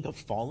normally think of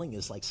falling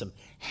as like some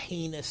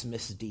heinous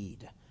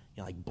misdeed,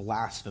 like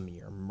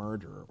blasphemy or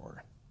murder,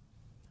 or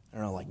I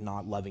don't know, like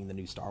not loving the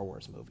new Star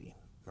Wars movie,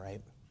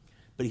 right?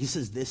 But he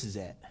says this is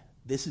it.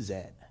 This is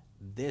it.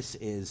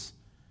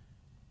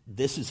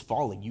 This is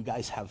falling. You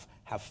guys have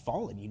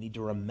fallen. You need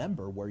to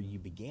remember where you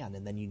began,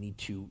 and then you need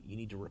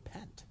to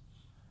repent.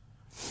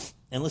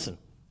 And listen,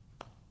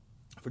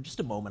 for just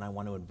a moment, I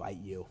want to invite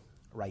you,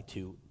 right,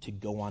 to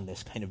go on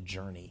this kind of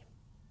journey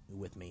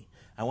with me.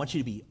 I want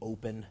you to be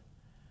open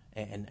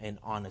and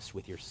honest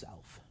with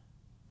yourself,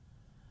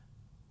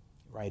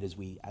 right, as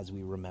we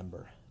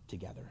remember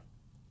together.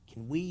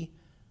 Can we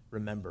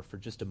remember for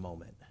just a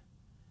moment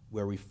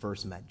where we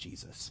first met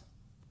Jesus?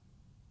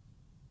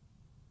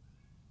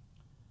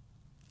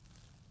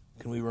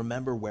 Can we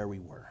remember where we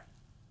were?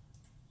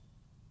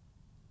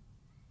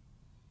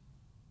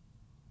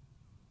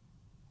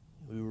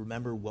 We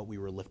remember what we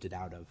were lifted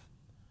out of,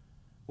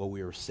 what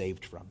we were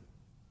saved from,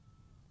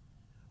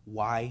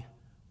 why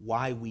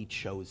we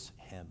chose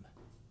him,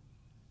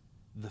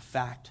 the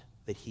fact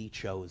that he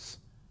chose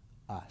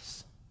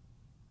us.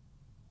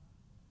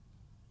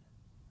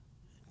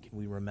 Can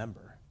we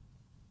remember?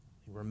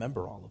 Can we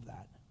remember all of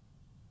that?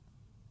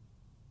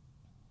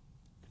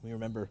 Can we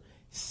remember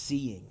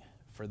seeing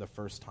for the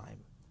first time,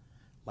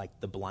 like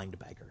the blind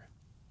beggar?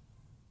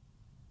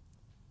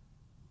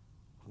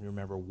 Can we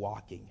remember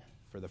walking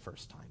for the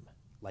first time,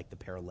 like the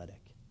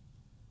paralytic?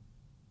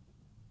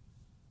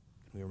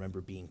 Can we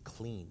remember being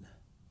clean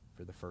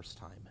for the first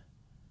time,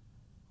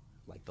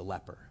 like the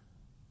leper?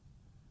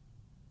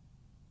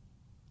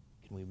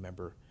 Can we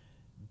remember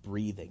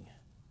breathing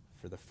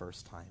for the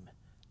first time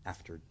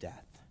after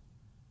death,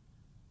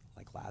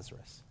 like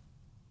Lazarus?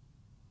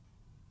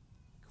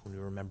 Can we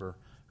remember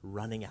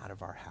running out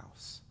of our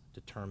house,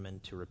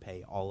 determined to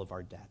repay all of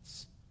our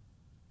debts,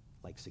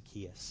 like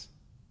Zacchaeus?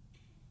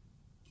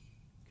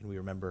 Can we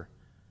remember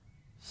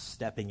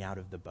stepping out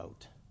of the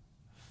boat,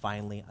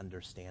 finally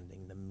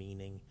understanding the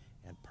meaning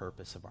and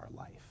purpose of our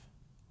life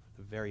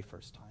for the very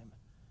first time,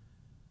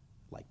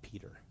 like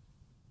Peter?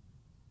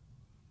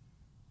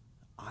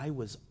 I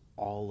was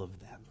all of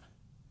them,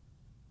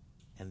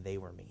 and they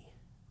were me.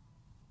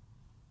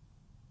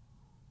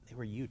 They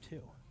were you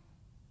too.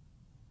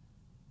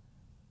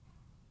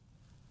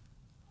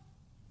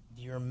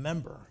 Do you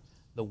remember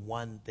the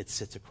one that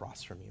sits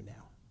across from you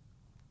now?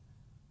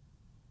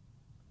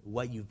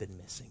 What you've been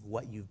missing,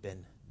 what you've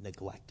been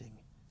neglecting,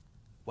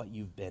 what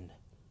you've been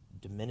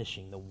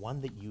diminishing the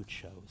one that you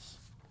chose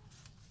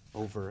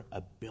over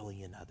a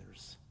billion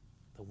others,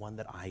 the one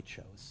that I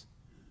chose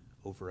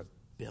over a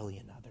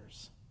billion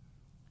others?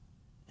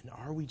 And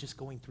are we just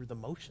going through the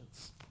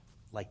motions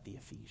like the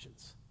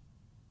Ephesians?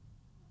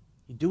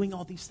 You're doing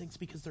all these things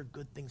because they're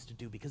good things to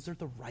do, because they're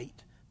the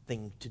right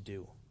thing to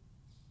do.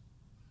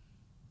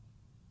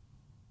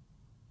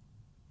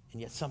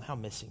 And yet somehow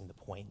missing the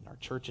point in our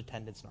church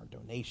attendance, in our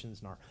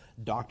donations, in our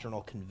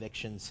doctrinal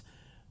convictions.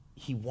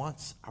 He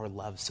wants our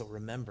love, so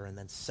remember. And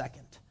then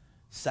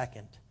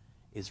second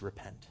is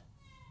repent.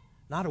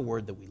 Not a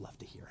word that we love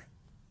to hear.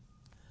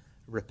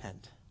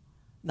 Repent.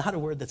 Not a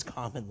word that's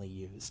commonly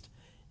used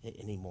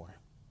anymore.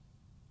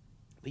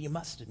 But you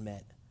must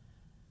admit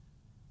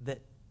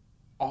that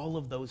all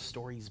of those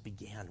stories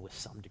began with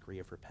some degree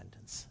of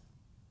repentance.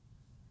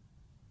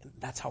 And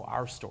that's how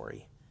our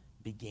story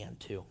began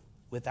too.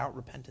 Without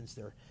repentance,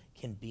 there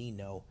can be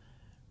no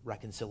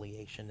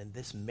reconciliation, and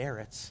this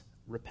merits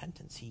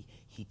repentance.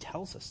 He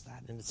tells us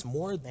that, and it's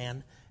more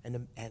than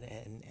an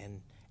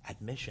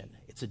admission.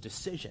 It's a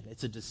decision.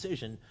 It's a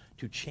decision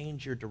to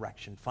change your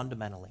direction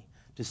fundamentally.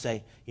 To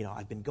say,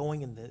 I've been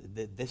going in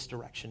this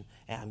direction,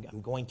 and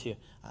I'm going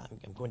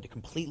to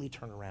completely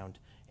turn around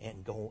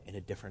and go in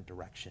a different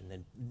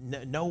direction.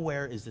 And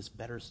nowhere is this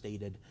better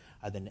stated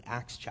than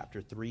Acts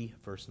chapter 3,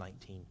 verse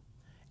 19.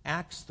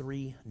 Acts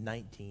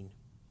 3:19.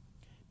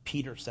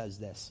 Peter says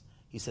this.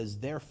 He says,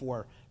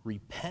 "Therefore,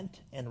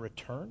 repent and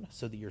return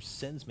so that your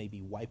sins may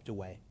be wiped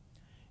away,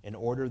 in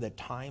order that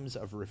times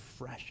of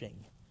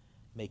refreshing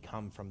may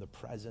come from the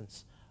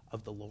presence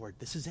of the Lord."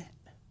 This is it.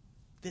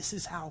 This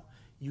is how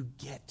you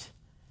get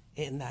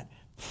in that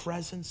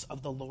presence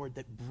of the Lord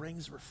that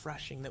brings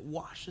refreshing, that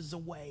washes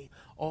away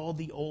all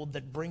the old,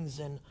 that brings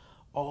in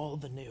all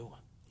the new.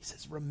 He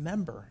says,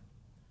 remember,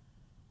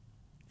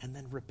 and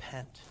then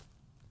repent.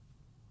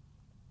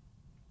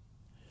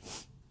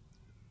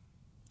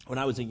 When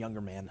I was a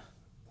younger man,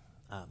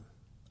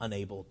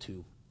 unable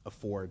to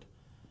afford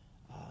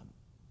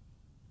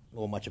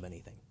much of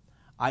anything,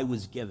 I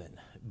was given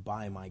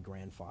by my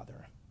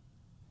grandfather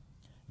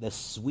the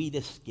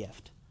sweetest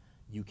gift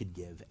you could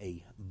give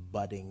a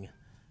budding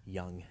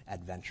young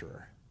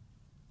adventurer: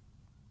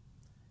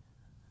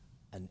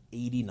 an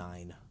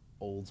 89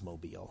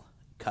 Oldsmobile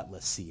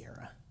Cutlass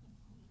Sierra.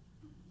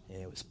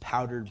 And it was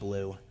powdered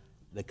blue,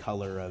 the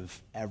color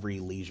of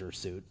every leisure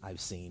suit I've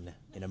seen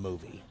in a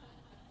movie,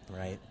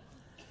 right?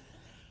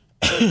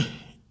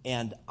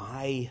 And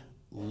I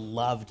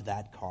loved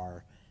that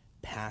car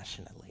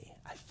passionately.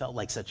 I felt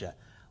like such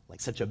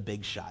a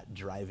big shot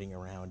driving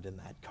around in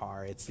that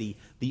car. It's the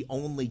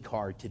only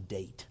car to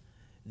date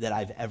that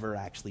I've ever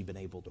actually been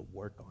able to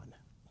work on,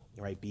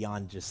 right?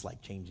 Beyond just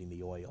like changing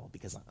the oil,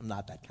 because I'm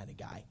not that kind of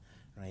guy,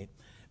 right?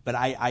 But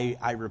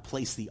I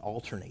replaced the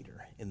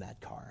alternator in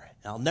that car.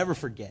 And I'll never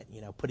forget,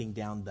 putting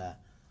down the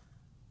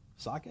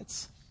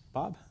sockets.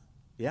 Bob?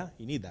 Yeah,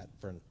 you need that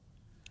I'm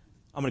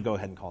going to go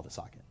ahead and call it a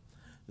socket.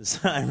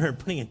 So I remember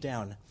putting it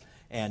down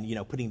and,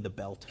 putting the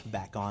belt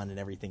back on and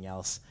everything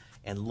else,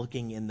 and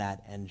looking in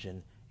that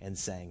engine and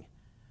saying,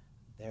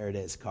 "There it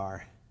is,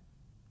 car.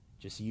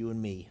 Just you and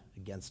me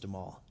against them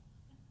all."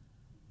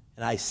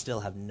 And I still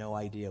have no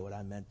idea what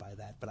I meant by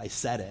that, but I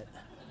said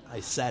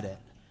it.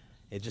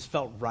 It just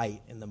felt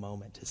right in the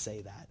moment to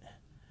say that.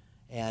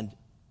 And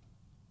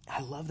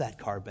I love that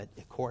car, but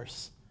of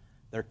course,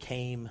 there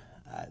came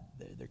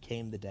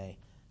the day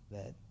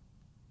that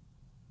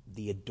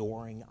the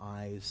adoring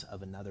eyes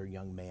of another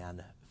young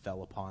man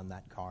fell upon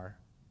that car.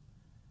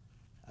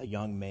 A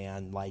young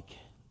man like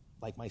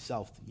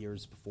myself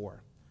years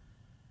before,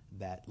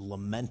 that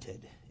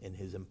lamented in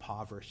his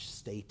impoverished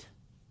state,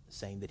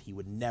 saying that he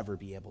would never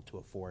be able to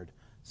afford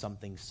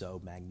something so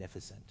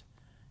magnificent.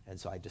 And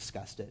so I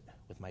discussed it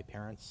with my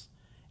parents,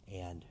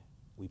 and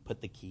we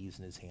put the keys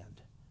in his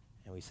hand,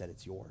 and we said,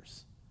 "It's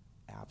yours,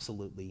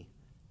 absolutely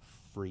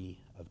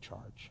free of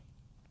charge."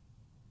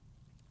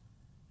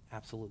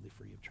 Absolutely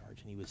free of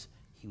charge. And he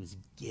was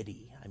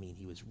giddy. I mean,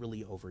 he was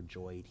really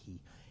overjoyed.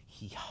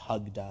 He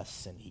hugged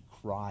us, and he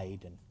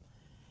cried,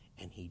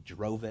 and he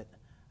drove it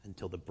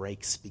until the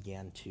brakes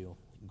began to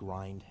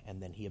grind,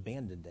 and then he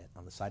abandoned it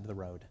on the side of the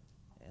road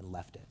and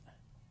left it.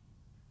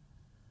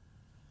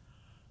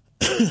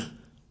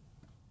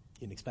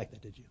 You didn't expect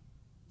that, did you?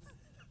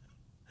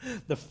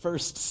 The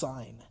first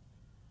sign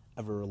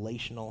of a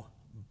relational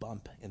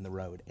bump in the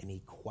road, and he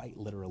quite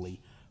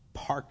literally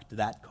parked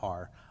that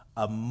car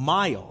a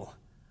mile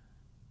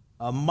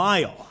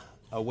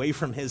away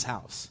from his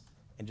house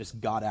and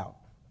just got out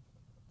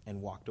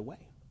and walked away.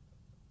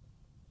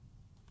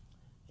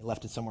 He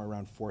left it somewhere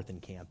around 4th and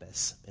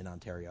Campus in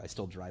Ontario. I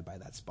still drive by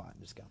that spot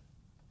and just go,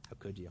 how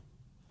could you?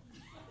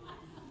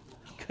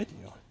 How could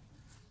you?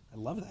 I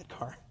love that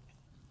car.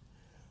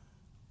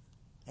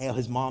 And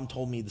his mom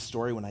told me the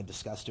story when I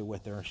discussed it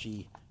with her.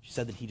 She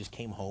said that he just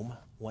came home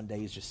one day,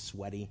 he's just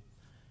sweaty,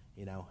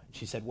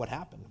 She said, "What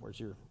happened? Where's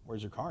your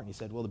car?" And he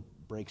said, "Well, the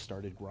brakes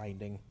started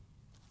grinding,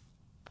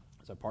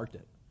 so I parked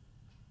it."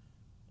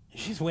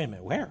 She said, "Wait a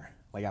minute, where?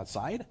 Like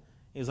outside?"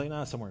 He was like,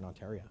 "No, somewhere in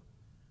Ontario."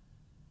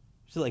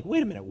 She's like,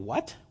 wait a minute,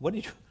 what?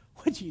 You're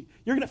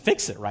going to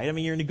fix it, right? I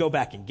mean, you're going to go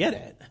back and get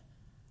it,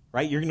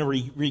 right? You're going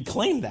to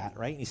reclaim that,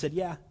 right? And he said,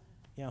 yeah,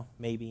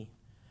 maybe.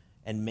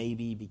 And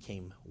maybe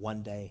became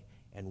one day,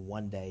 and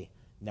one day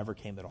never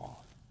came at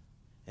all.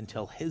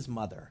 Until his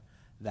mother,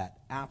 that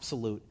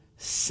absolute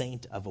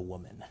saint of a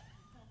woman,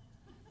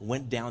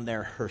 went down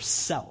there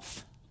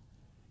herself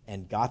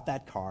and got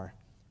that car,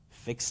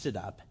 fixed it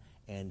up,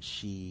 and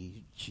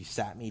she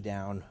sat me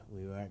down.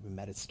 We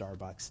met at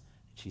Starbucks.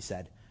 She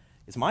said,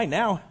 "It's mine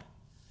now."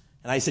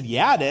 And I said,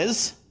 "Yeah, it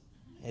is."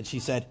 And she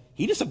said,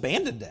 "He just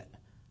abandoned it."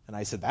 And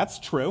I said, "That's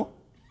true."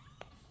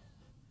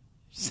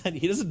 She said,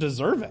 "He doesn't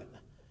deserve it."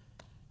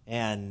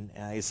 And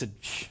I said,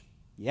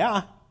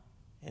 "Yeah."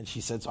 And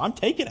she said, "So I'm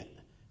taking it."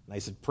 And I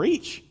said,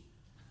 "Preach."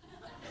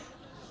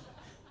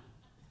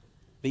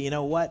 But you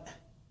know what?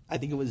 I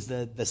think it was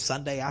the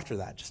Sunday after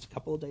that, just a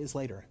couple of days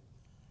later,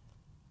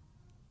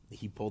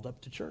 he pulled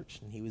up to church,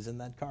 and he was in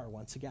that car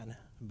once again,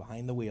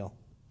 behind the wheel.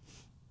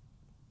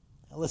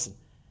 Now listen,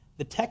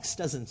 the text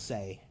doesn't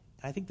say,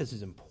 and I think this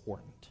is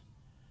important,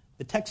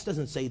 the text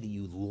doesn't say that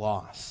you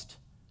lost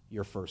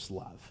your first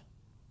love,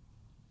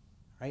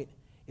 right?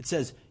 It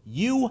says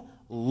you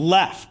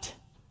left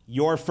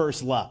your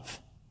first love.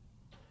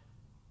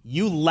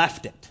 You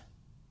left it.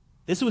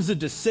 This was a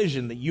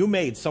decision that you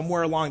made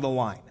somewhere along the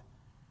line,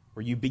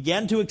 where you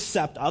began to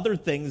accept other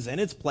things in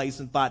its place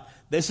and thought,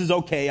 this is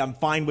okay, I'm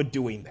fine with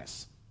doing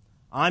this.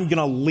 I'm going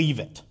to leave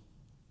it.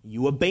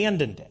 You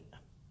abandoned it.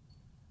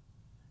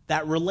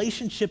 That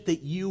relationship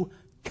that you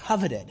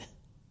coveted,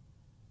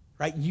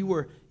 right? You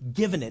were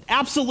given it,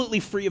 absolutely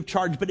free of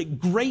charge, but at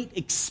great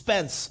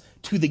expense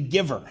to the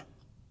giver.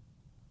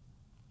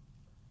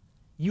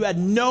 You had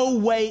no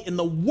way in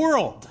the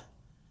world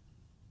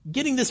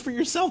getting this for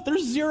yourself.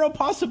 There's zero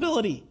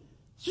possibility.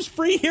 It's just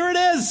free. Here it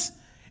is.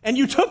 And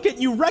you took it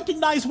and you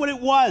recognized what it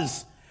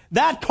was.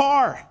 That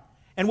car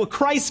and what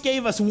Christ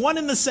gave us, one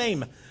and the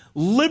same.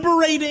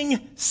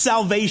 Liberating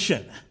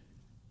salvation.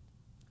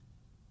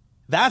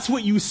 That's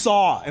what you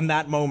saw in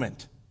that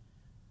moment.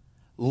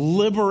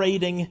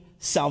 Liberating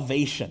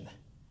salvation.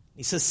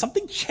 He says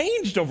something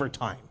changed over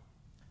time.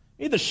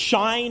 Maybe the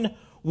shine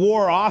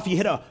wore off. You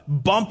hit a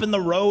bump in the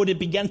road. It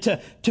began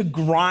to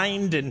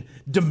grind and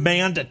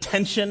demand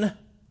attention.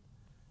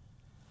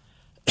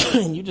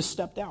 And you just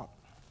stepped out.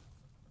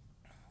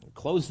 You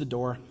closed the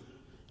door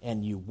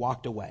and you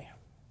walked away.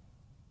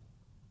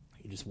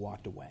 You just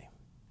walked away.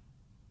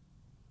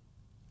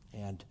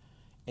 And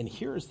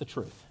here's the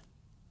truth.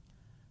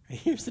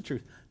 Here's the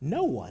truth.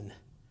 No one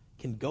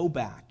can go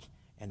back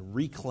and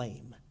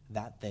reclaim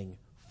that thing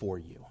for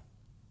you.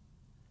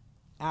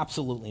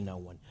 Absolutely no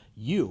one.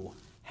 You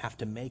have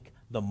to make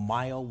the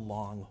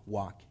mile-long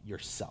walk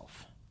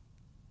yourself.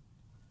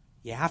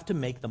 You have to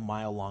make the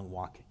mile-long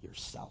walk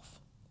yourself.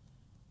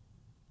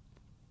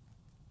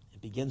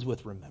 It begins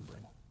with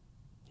remembering.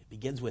 It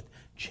begins with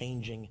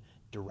changing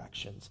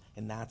directions.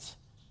 And that's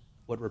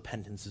what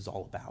repentance is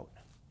all about.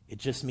 It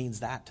just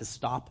means that, to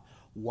stop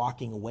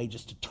walking away,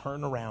 just to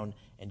turn around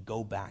and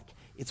go back.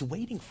 It's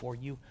waiting for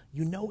you.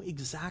 You know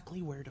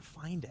exactly where to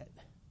find it.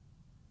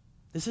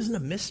 This isn't a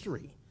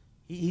mystery.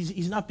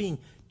 He's not being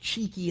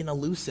cheeky and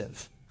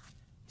elusive.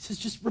 He says,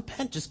 just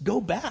repent, just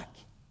go back.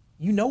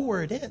 You know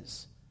where it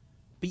is.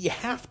 But you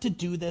have to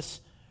do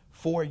this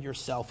for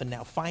yourself. And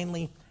now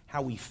finally,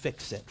 how we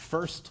fix it.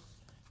 First,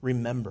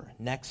 remember.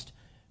 Next,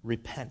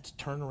 repent.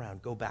 Turn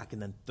around, go back.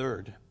 And then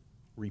third,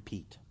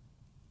 repeat.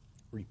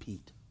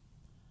 Repeat.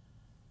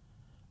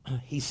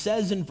 He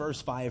says in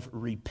verse 5,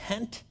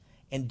 repent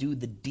and do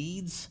the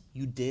deeds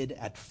you did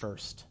at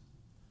first.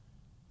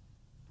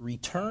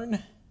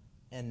 Return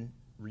and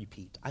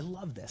repeat. I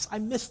love this. I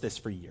missed this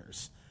for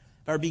years.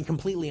 If I were being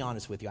completely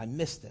honest with you, I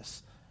missed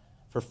this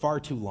for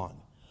far too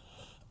long.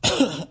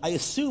 I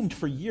assumed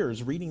for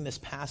years, reading this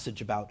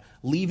passage about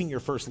leaving your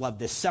first love,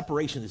 this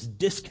separation, this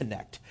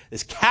disconnect,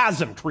 this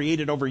chasm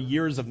created over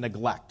years of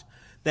neglect,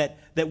 that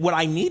what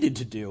I needed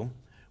to do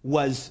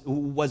was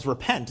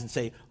repent and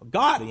say,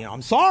 God,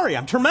 I'm sorry,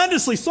 I'm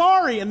tremendously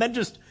sorry, and then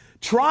just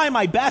try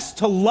my best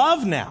to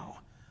love now.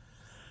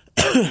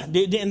 And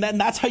then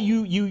that's how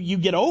you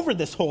get over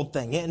this whole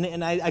thing.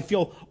 And I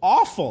feel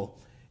awful.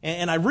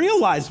 And I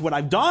realize what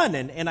I've done,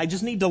 and I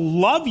just need to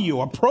love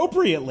you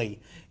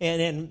appropriately.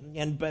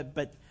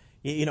 But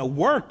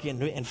work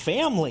and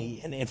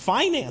family and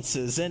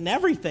finances and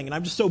everything. And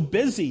I'm just so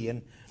busy,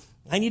 and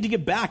I need to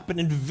get back. But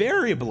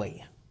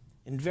invariably,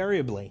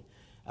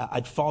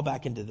 I'd fall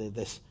back into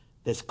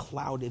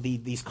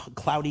these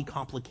cloudy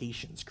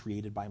complications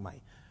created by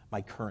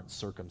my current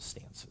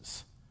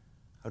circumstances.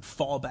 I would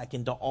fall back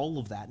into all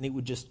of that, and it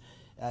would just,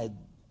 I'd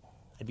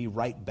be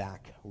right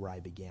back where I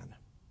began.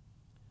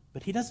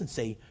 But he doesn't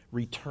say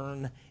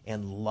return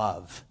and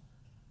love.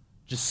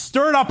 Just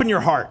stir it up in your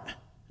heart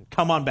and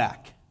come on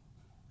back.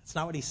 That's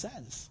not what he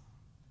says.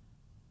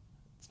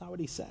 That's not what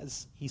he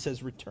says. He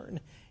says return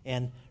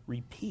and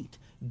repeat.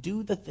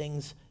 Do the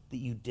things that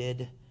you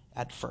did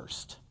at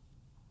first.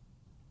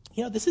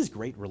 This is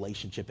great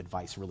relationship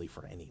advice really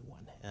for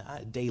anyone.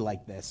 A day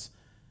like this,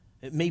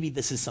 Maybe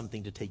this is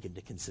something to take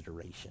into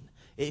consideration.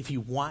 If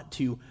you want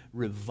to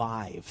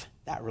revive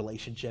that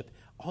relationship,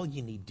 all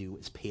you need to do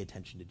is pay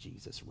attention to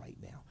Jesus right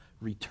now.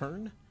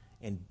 Return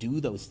and do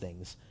those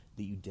things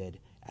that you did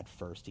at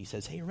first. He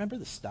says, hey, remember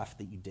the stuff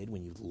that you did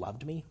when you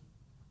loved me?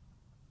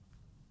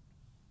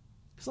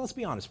 Because let's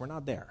be honest, we're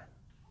not there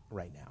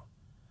right now.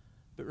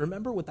 But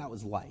remember what that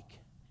was like.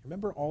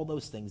 Remember all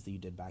those things that you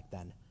did back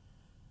then.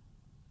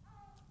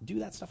 Do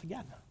that stuff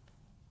again.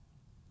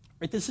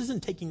 Right? This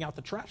isn't taking out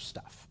the trash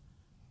stuff,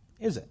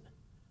 is it?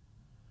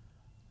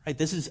 Right?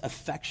 This is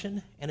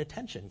affection and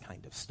attention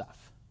kind of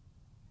stuff.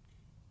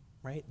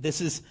 Right?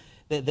 This is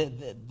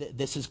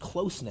this is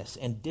closeness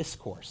and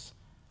discourse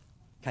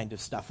kind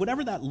of stuff.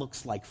 Whatever that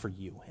looks like for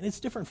you, and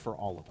it's different for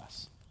all of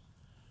us.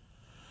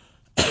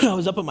 I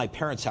was up at my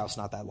parents' house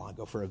not that long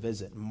ago for a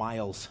visit.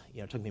 Miles,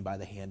 took me by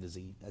the hand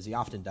as he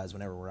often does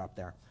whenever we're up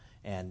there,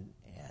 and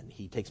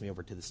he takes me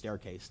over to the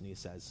staircase and he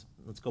says,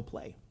 "Let's go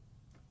play."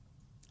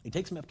 He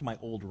takes me up to my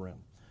old room.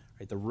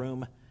 Right, the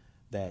room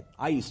that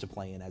I used to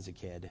play in as a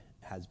kid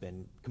has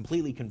been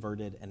completely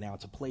converted, and now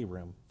it's a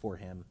playroom for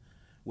him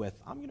with,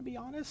 I'm going to be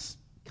honest,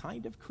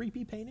 kind of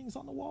creepy paintings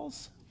on the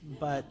walls,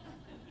 but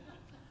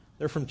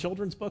they're from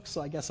children's books,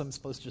 so I guess I'm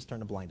supposed to just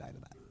turn a blind eye to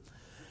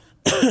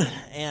that.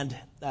 And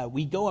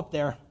we go up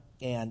there,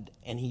 and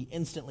he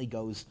instantly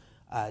goes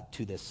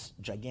to this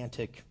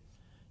gigantic,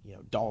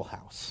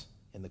 dollhouse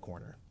in the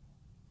corner.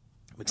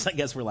 Because I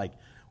guess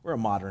we're a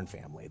modern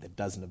family that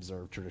doesn't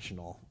observe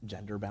traditional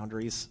gender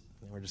boundaries.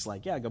 And we're just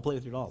like, yeah, go play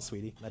with your dolls,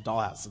 sweetie. That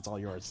dollhouse, it's all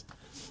yours.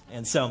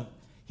 And so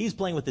he's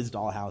playing with his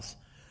dollhouse,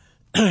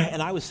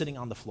 and I was sitting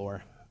on the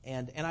floor,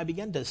 and I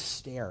began to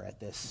stare at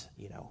this,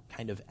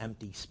 kind of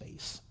empty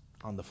space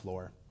on the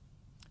floor.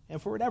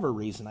 And for whatever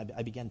reason,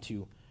 I began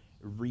to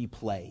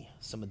replay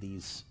some of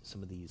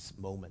these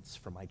moments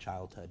from my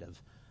childhood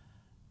of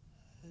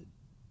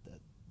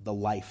the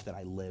life that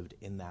I lived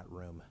in that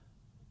room,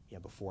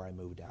 before I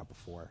moved out,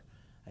 before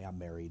I got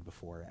married,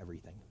 before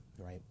everything,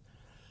 right?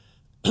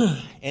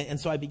 And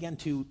so I began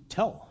to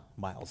tell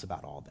Miles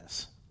about all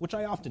this, which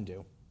I often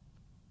do.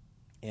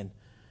 And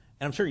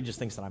I'm sure he just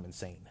thinks that I'm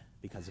insane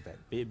because of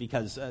it.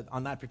 Because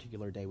on that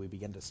particular day, we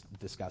began to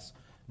discuss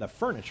the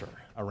furniture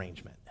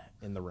arrangement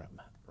in the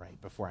room,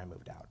 right, before I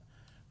moved out,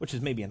 which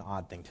is maybe an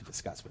odd thing to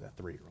discuss with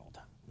a 3-year-old,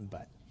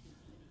 but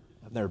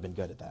I've never been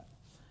good at that.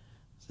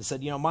 So I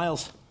said,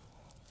 Miles,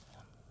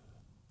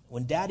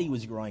 when Daddy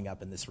was growing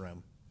up in this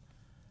room,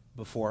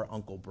 before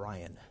Uncle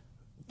Brian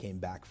came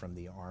back from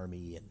the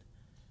army and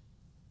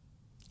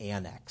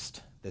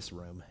annexed this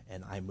room,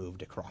 and I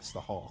moved across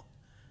the hall,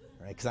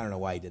 right? Because I don't know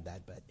why he did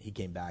that, but he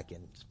came back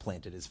and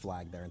planted his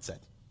flag there and said,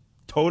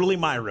 "Totally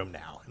my room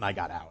now," and I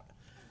got out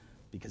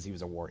because he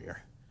was a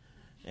warrior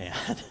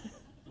and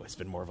always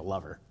been more of a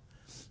lover.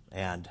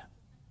 And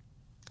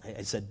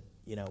I said,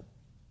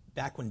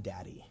 back when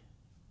Daddy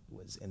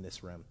was in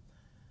this room,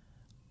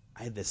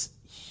 I had this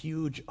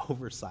huge,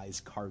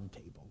 oversized card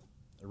table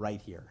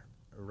right here,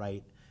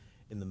 right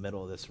in the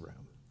middle of this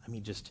room. I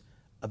mean, just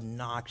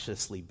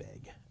obnoxiously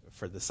big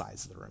for the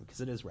size of the room, because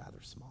it is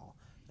rather small.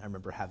 I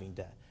remember having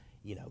to,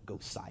 go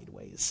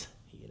sideways,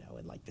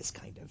 in like this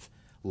kind of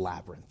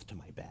labyrinth to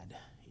my bed,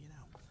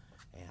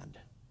 And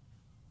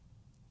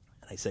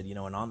I said,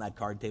 and on that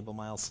card table,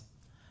 Miles,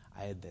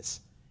 I had this,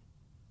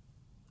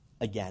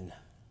 again,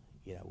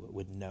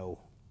 with no,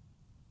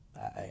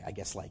 I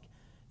guess, like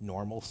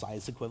normal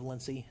size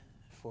equivalency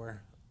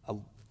for a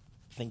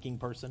thinking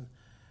person,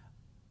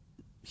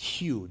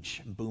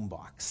 huge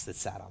boombox that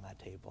sat on that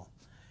table.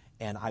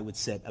 And I would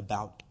sit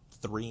about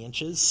 3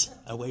 inches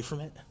away from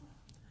it.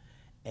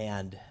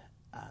 And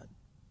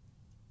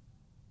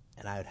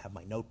I would have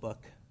my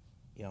notebook,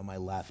 on my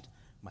left,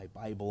 my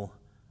Bible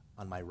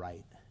on my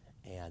right,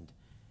 and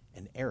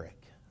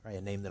Eric, right,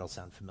 a name that'll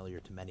sound familiar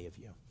to many of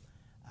you,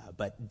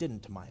 but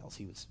didn't to Miles.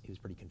 He was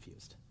pretty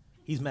confused.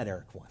 He's met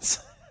Eric once,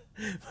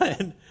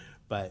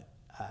 but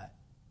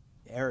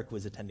Eric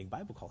was attending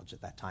Bible college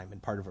at that time,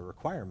 and part of a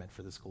requirement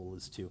for the school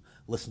is to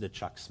listen to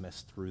Chuck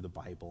Smith through the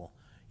Bible,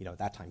 at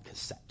that time,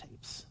 cassette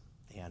tapes.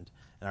 And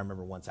I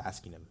remember once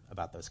asking him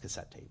about those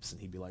cassette tapes,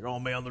 and he'd be like, "Oh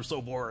man, they're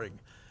so boring."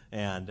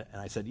 And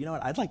I said, "You know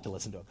what, I'd like to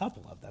listen to a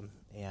couple of them."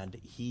 And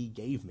he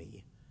gave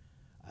me,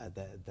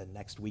 the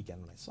next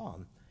weekend when I saw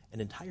him, an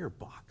entire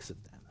box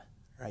of them.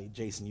 Right,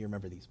 Jason, you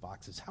remember these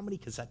boxes. How many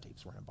cassette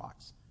tapes were in a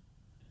box?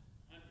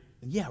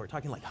 100. Yeah, we're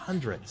talking like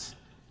hundreds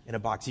in a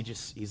box.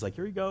 He's like,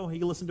 "Here you go, you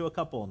can listen to a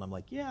couple." And I'm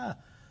like, "Yeah,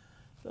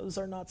 those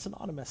are not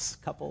synonymous,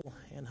 couple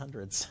and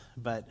hundreds."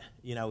 But,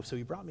 so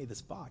he brought me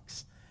this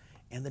box.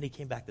 And then he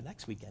came back the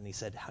next weekend and he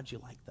said, "How'd you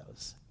like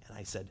those?" And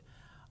I said,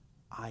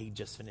 "I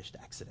just finished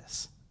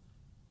Exodus.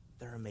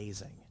 They're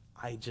amazing.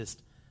 I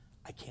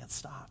can't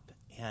stop."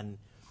 And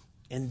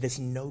this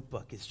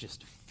notebook is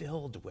just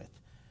filled with,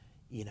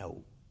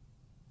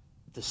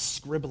 the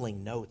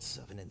scribbling notes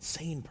of an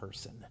insane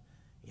person,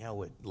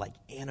 with like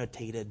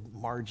annotated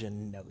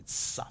margin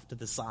notes off to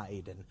the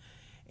side.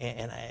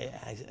 And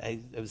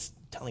I was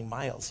telling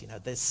Miles,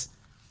 this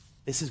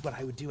is what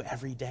I would do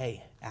every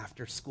day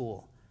after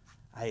school.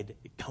 I'd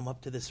come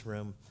up to this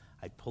room,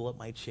 I'd pull up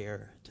my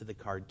chair to the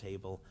card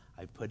table,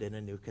 I'd put in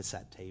a new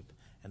cassette tape,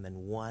 and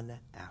then one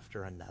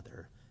after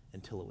another,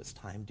 until it was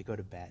time to go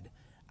to bed,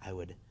 I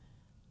would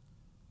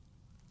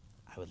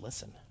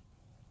listen.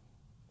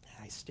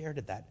 I stared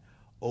at that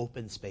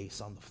open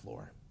space on the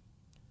floor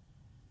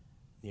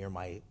near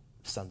my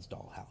son's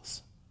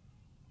dollhouse,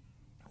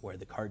 where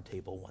the card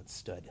table once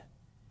stood.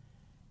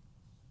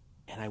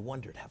 And I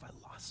wondered, have I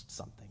lost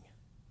something?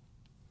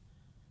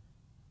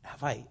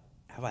 Have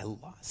I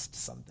lost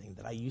something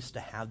that I used to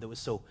have that was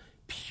so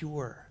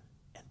pure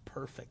and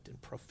perfect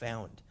and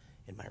profound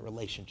in my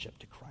relationship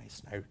to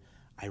Christ? And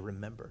I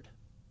remembered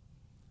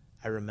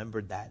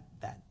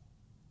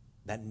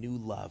that new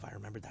love. I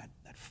remembered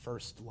that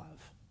first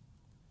love.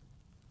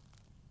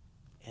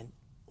 And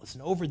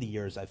listen, over the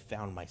years, I've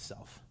found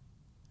myself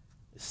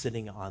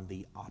sitting on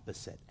the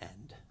opposite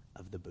end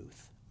of the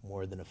booth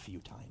more than a few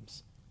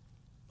times.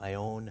 My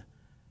own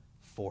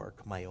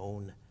fork, my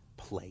own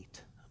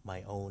plate,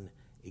 my own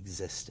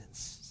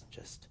existence,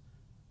 just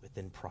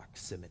within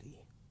proximity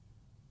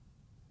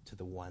to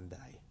the one that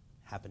I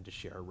happen to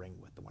share a ring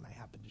with, the one I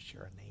happen to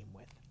share a name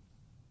with.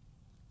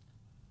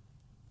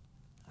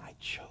 I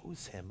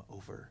chose him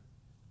over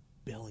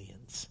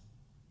billions,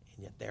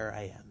 and yet there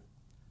I am,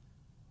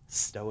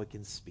 stoic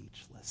and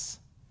speechless,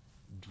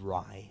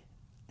 dry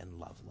and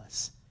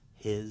loveless,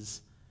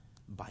 his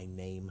by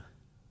name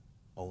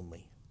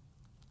only.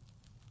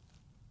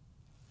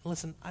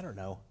 Listen, I don't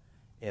know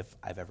if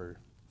I've ever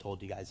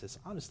told you guys this.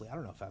 Honestly, I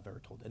don't know if I've ever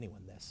told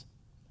anyone this.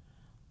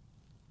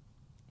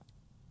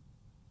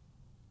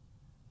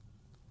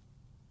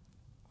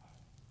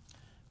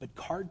 But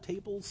card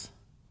tables,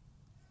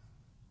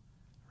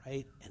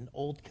 right, and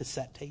old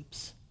cassette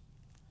tapes,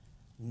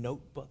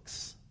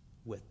 notebooks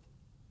with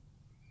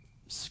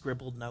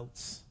scribbled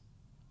notes,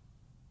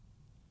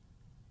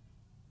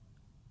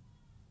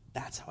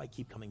 that's how I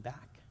keep coming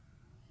back.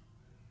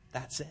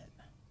 That's it.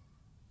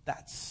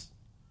 That's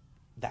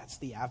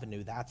the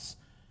avenue. That's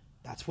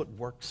what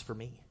works for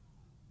me.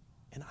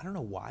 And I don't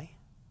know why.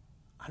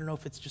 I don't know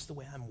if it's just the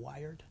way I'm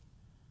wired,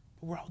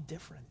 but we're all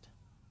different.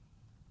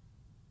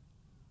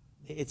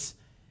 It's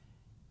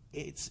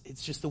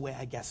just the way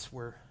I guess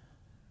we're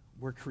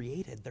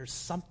created. There's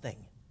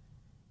something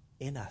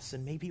in us.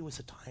 And maybe it was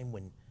a time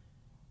when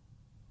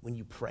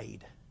you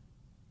prayed.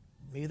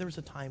 Maybe there was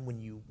a time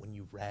when you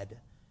read.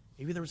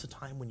 Maybe there was a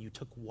time when you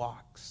took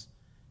walks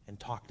and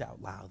talked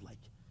out loud like,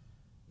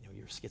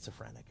 you're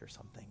schizophrenic or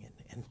something,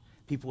 and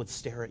people would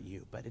stare at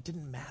you, but it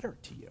didn't matter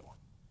to you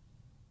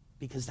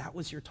because that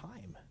was your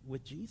time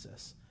with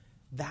Jesus.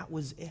 That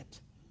was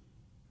it.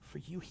 For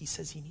you, he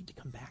says you need to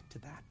come back to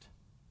that.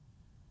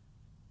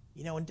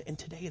 And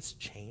today it's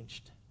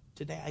changed.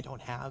 Today I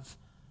don't have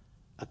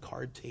a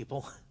card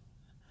table.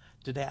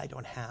 Today I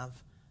don't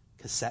have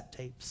cassette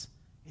tapes.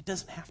 It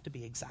doesn't have to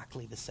be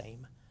exactly the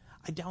same.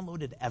 I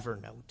downloaded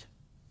Evernote,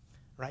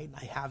 right? And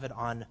I have it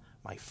on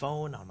my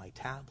phone, on my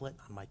tablet,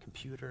 on my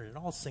computer, and it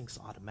all syncs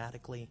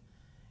automatically.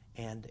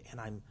 And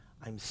I'm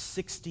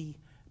 60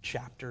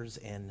 chapters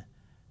in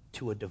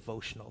to a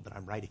devotional that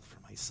I'm writing for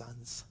my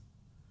sons.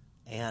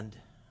 And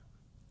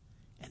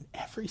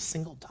every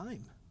single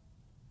time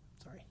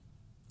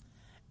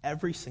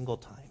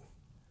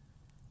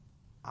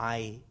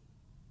I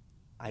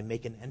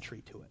make an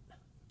entry to it,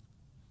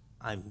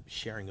 I'm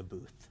sharing a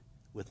booth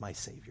with my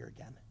Savior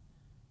again.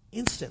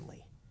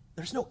 Instantly.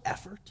 There's no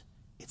effort.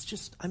 It's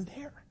just, I'm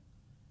there.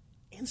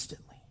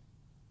 Instantly.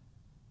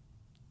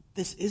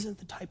 This isn't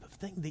the type of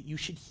thing that you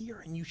should hear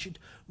and you should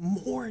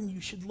mourn,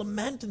 you should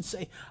lament and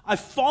say, I've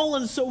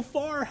fallen so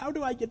far, how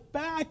do I get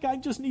back? I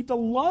just need to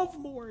love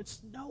more.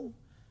 No.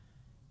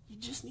 You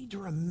just need to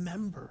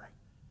remember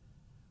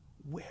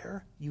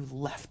where you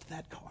left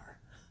that car,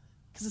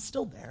 because it's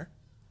still there.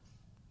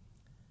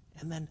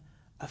 And then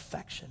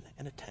affection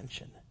and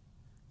attention,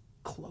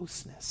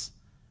 closeness,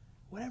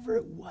 whatever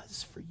it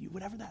was for you,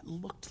 whatever that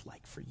looked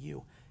like for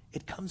you,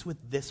 it comes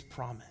with this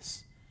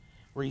promise,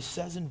 where he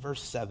says in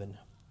verse 7,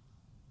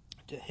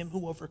 to him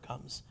who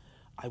overcomes,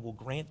 I will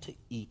grant to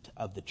eat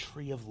of the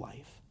tree of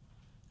life,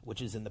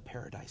 which is in the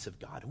paradise of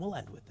God. And we'll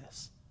end with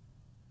this.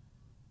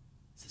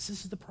 This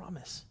is the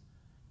promise.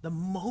 The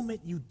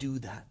moment you do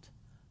that,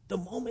 the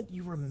moment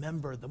you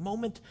remember, the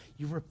moment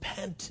you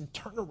repent and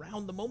turn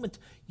around, the moment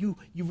you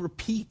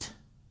repeat,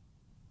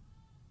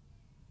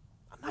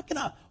 I'm not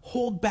going to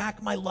hold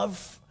back my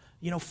love,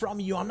 from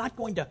you. I'm not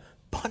going to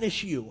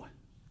punish you. I'm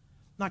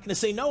not going to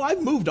say, no,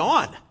 I've moved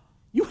on.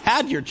 You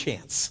had your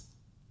chance.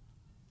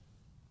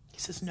 He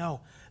says,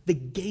 no, the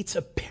gates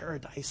of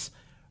paradise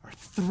are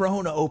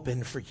thrown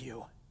open for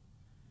you.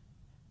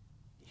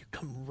 You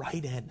come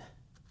right in.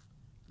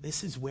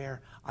 This is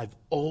where I've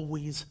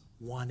always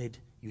wanted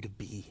you to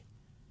be.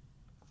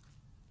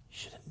 You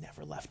should have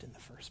never left in the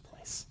first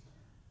place.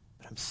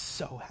 But I'm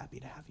so happy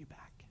to have you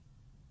back.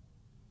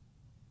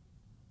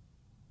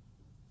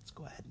 Let's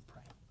go ahead and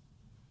pray.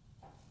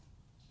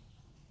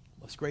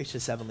 Most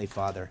gracious Heavenly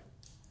Father,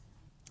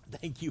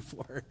 thank you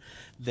for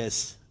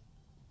this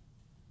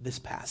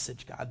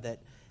passage, God,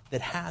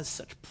 that has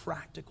such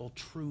practical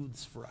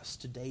truths for us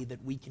today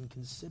that we can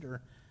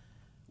consider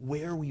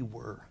where we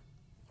were,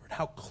 Lord,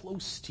 how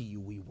close to you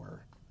we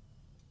were,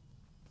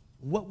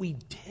 what we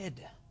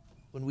did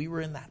when we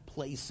were in that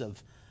place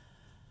of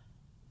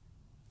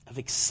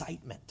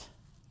excitement.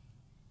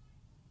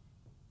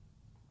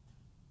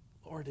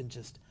 Lord, and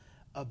just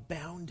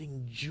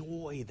abounding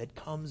joy that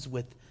comes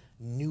with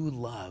new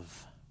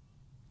love.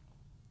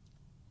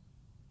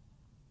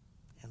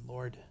 And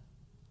Lord,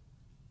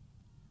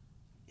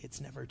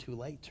 it's never too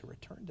late to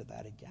return to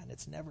that again.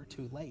 It's never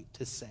too late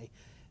to say,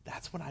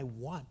 that's what I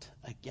want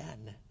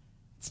again.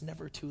 It's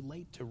never too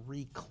late to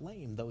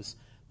reclaim those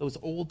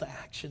old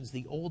actions,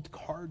 the old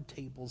card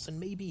tables, and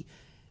maybe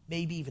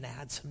even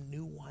add some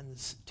new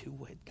ones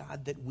to it,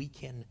 God, that we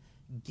can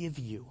give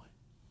you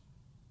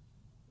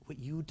what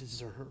you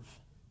deserve,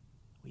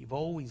 what you've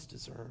always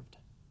deserved.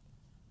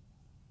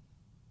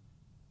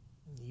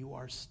 You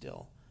are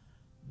still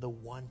the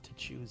one to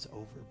choose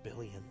over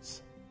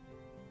billions.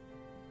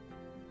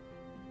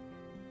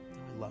 I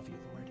love you,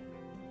 Lord.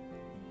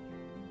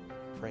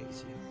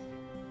 Praise you.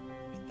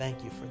 We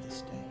thank you for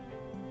this day.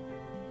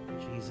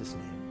 In Jesus'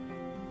 name,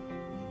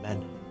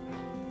 amen.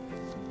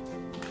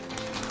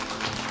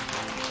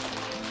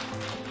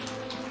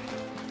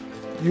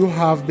 You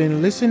have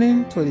been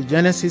listening to the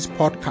Genesis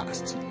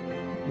podcast.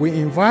 We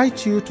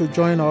invite you to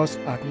join us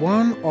at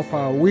one of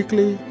our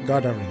weekly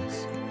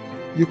gatherings.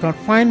 You can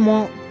find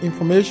more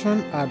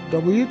information at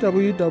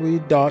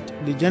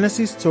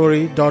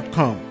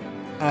www.thegenesisstory.com,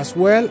 as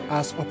well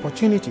as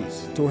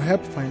opportunities to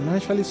help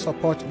financially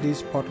support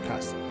this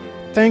podcast.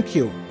 Thank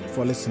you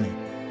for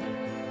listening.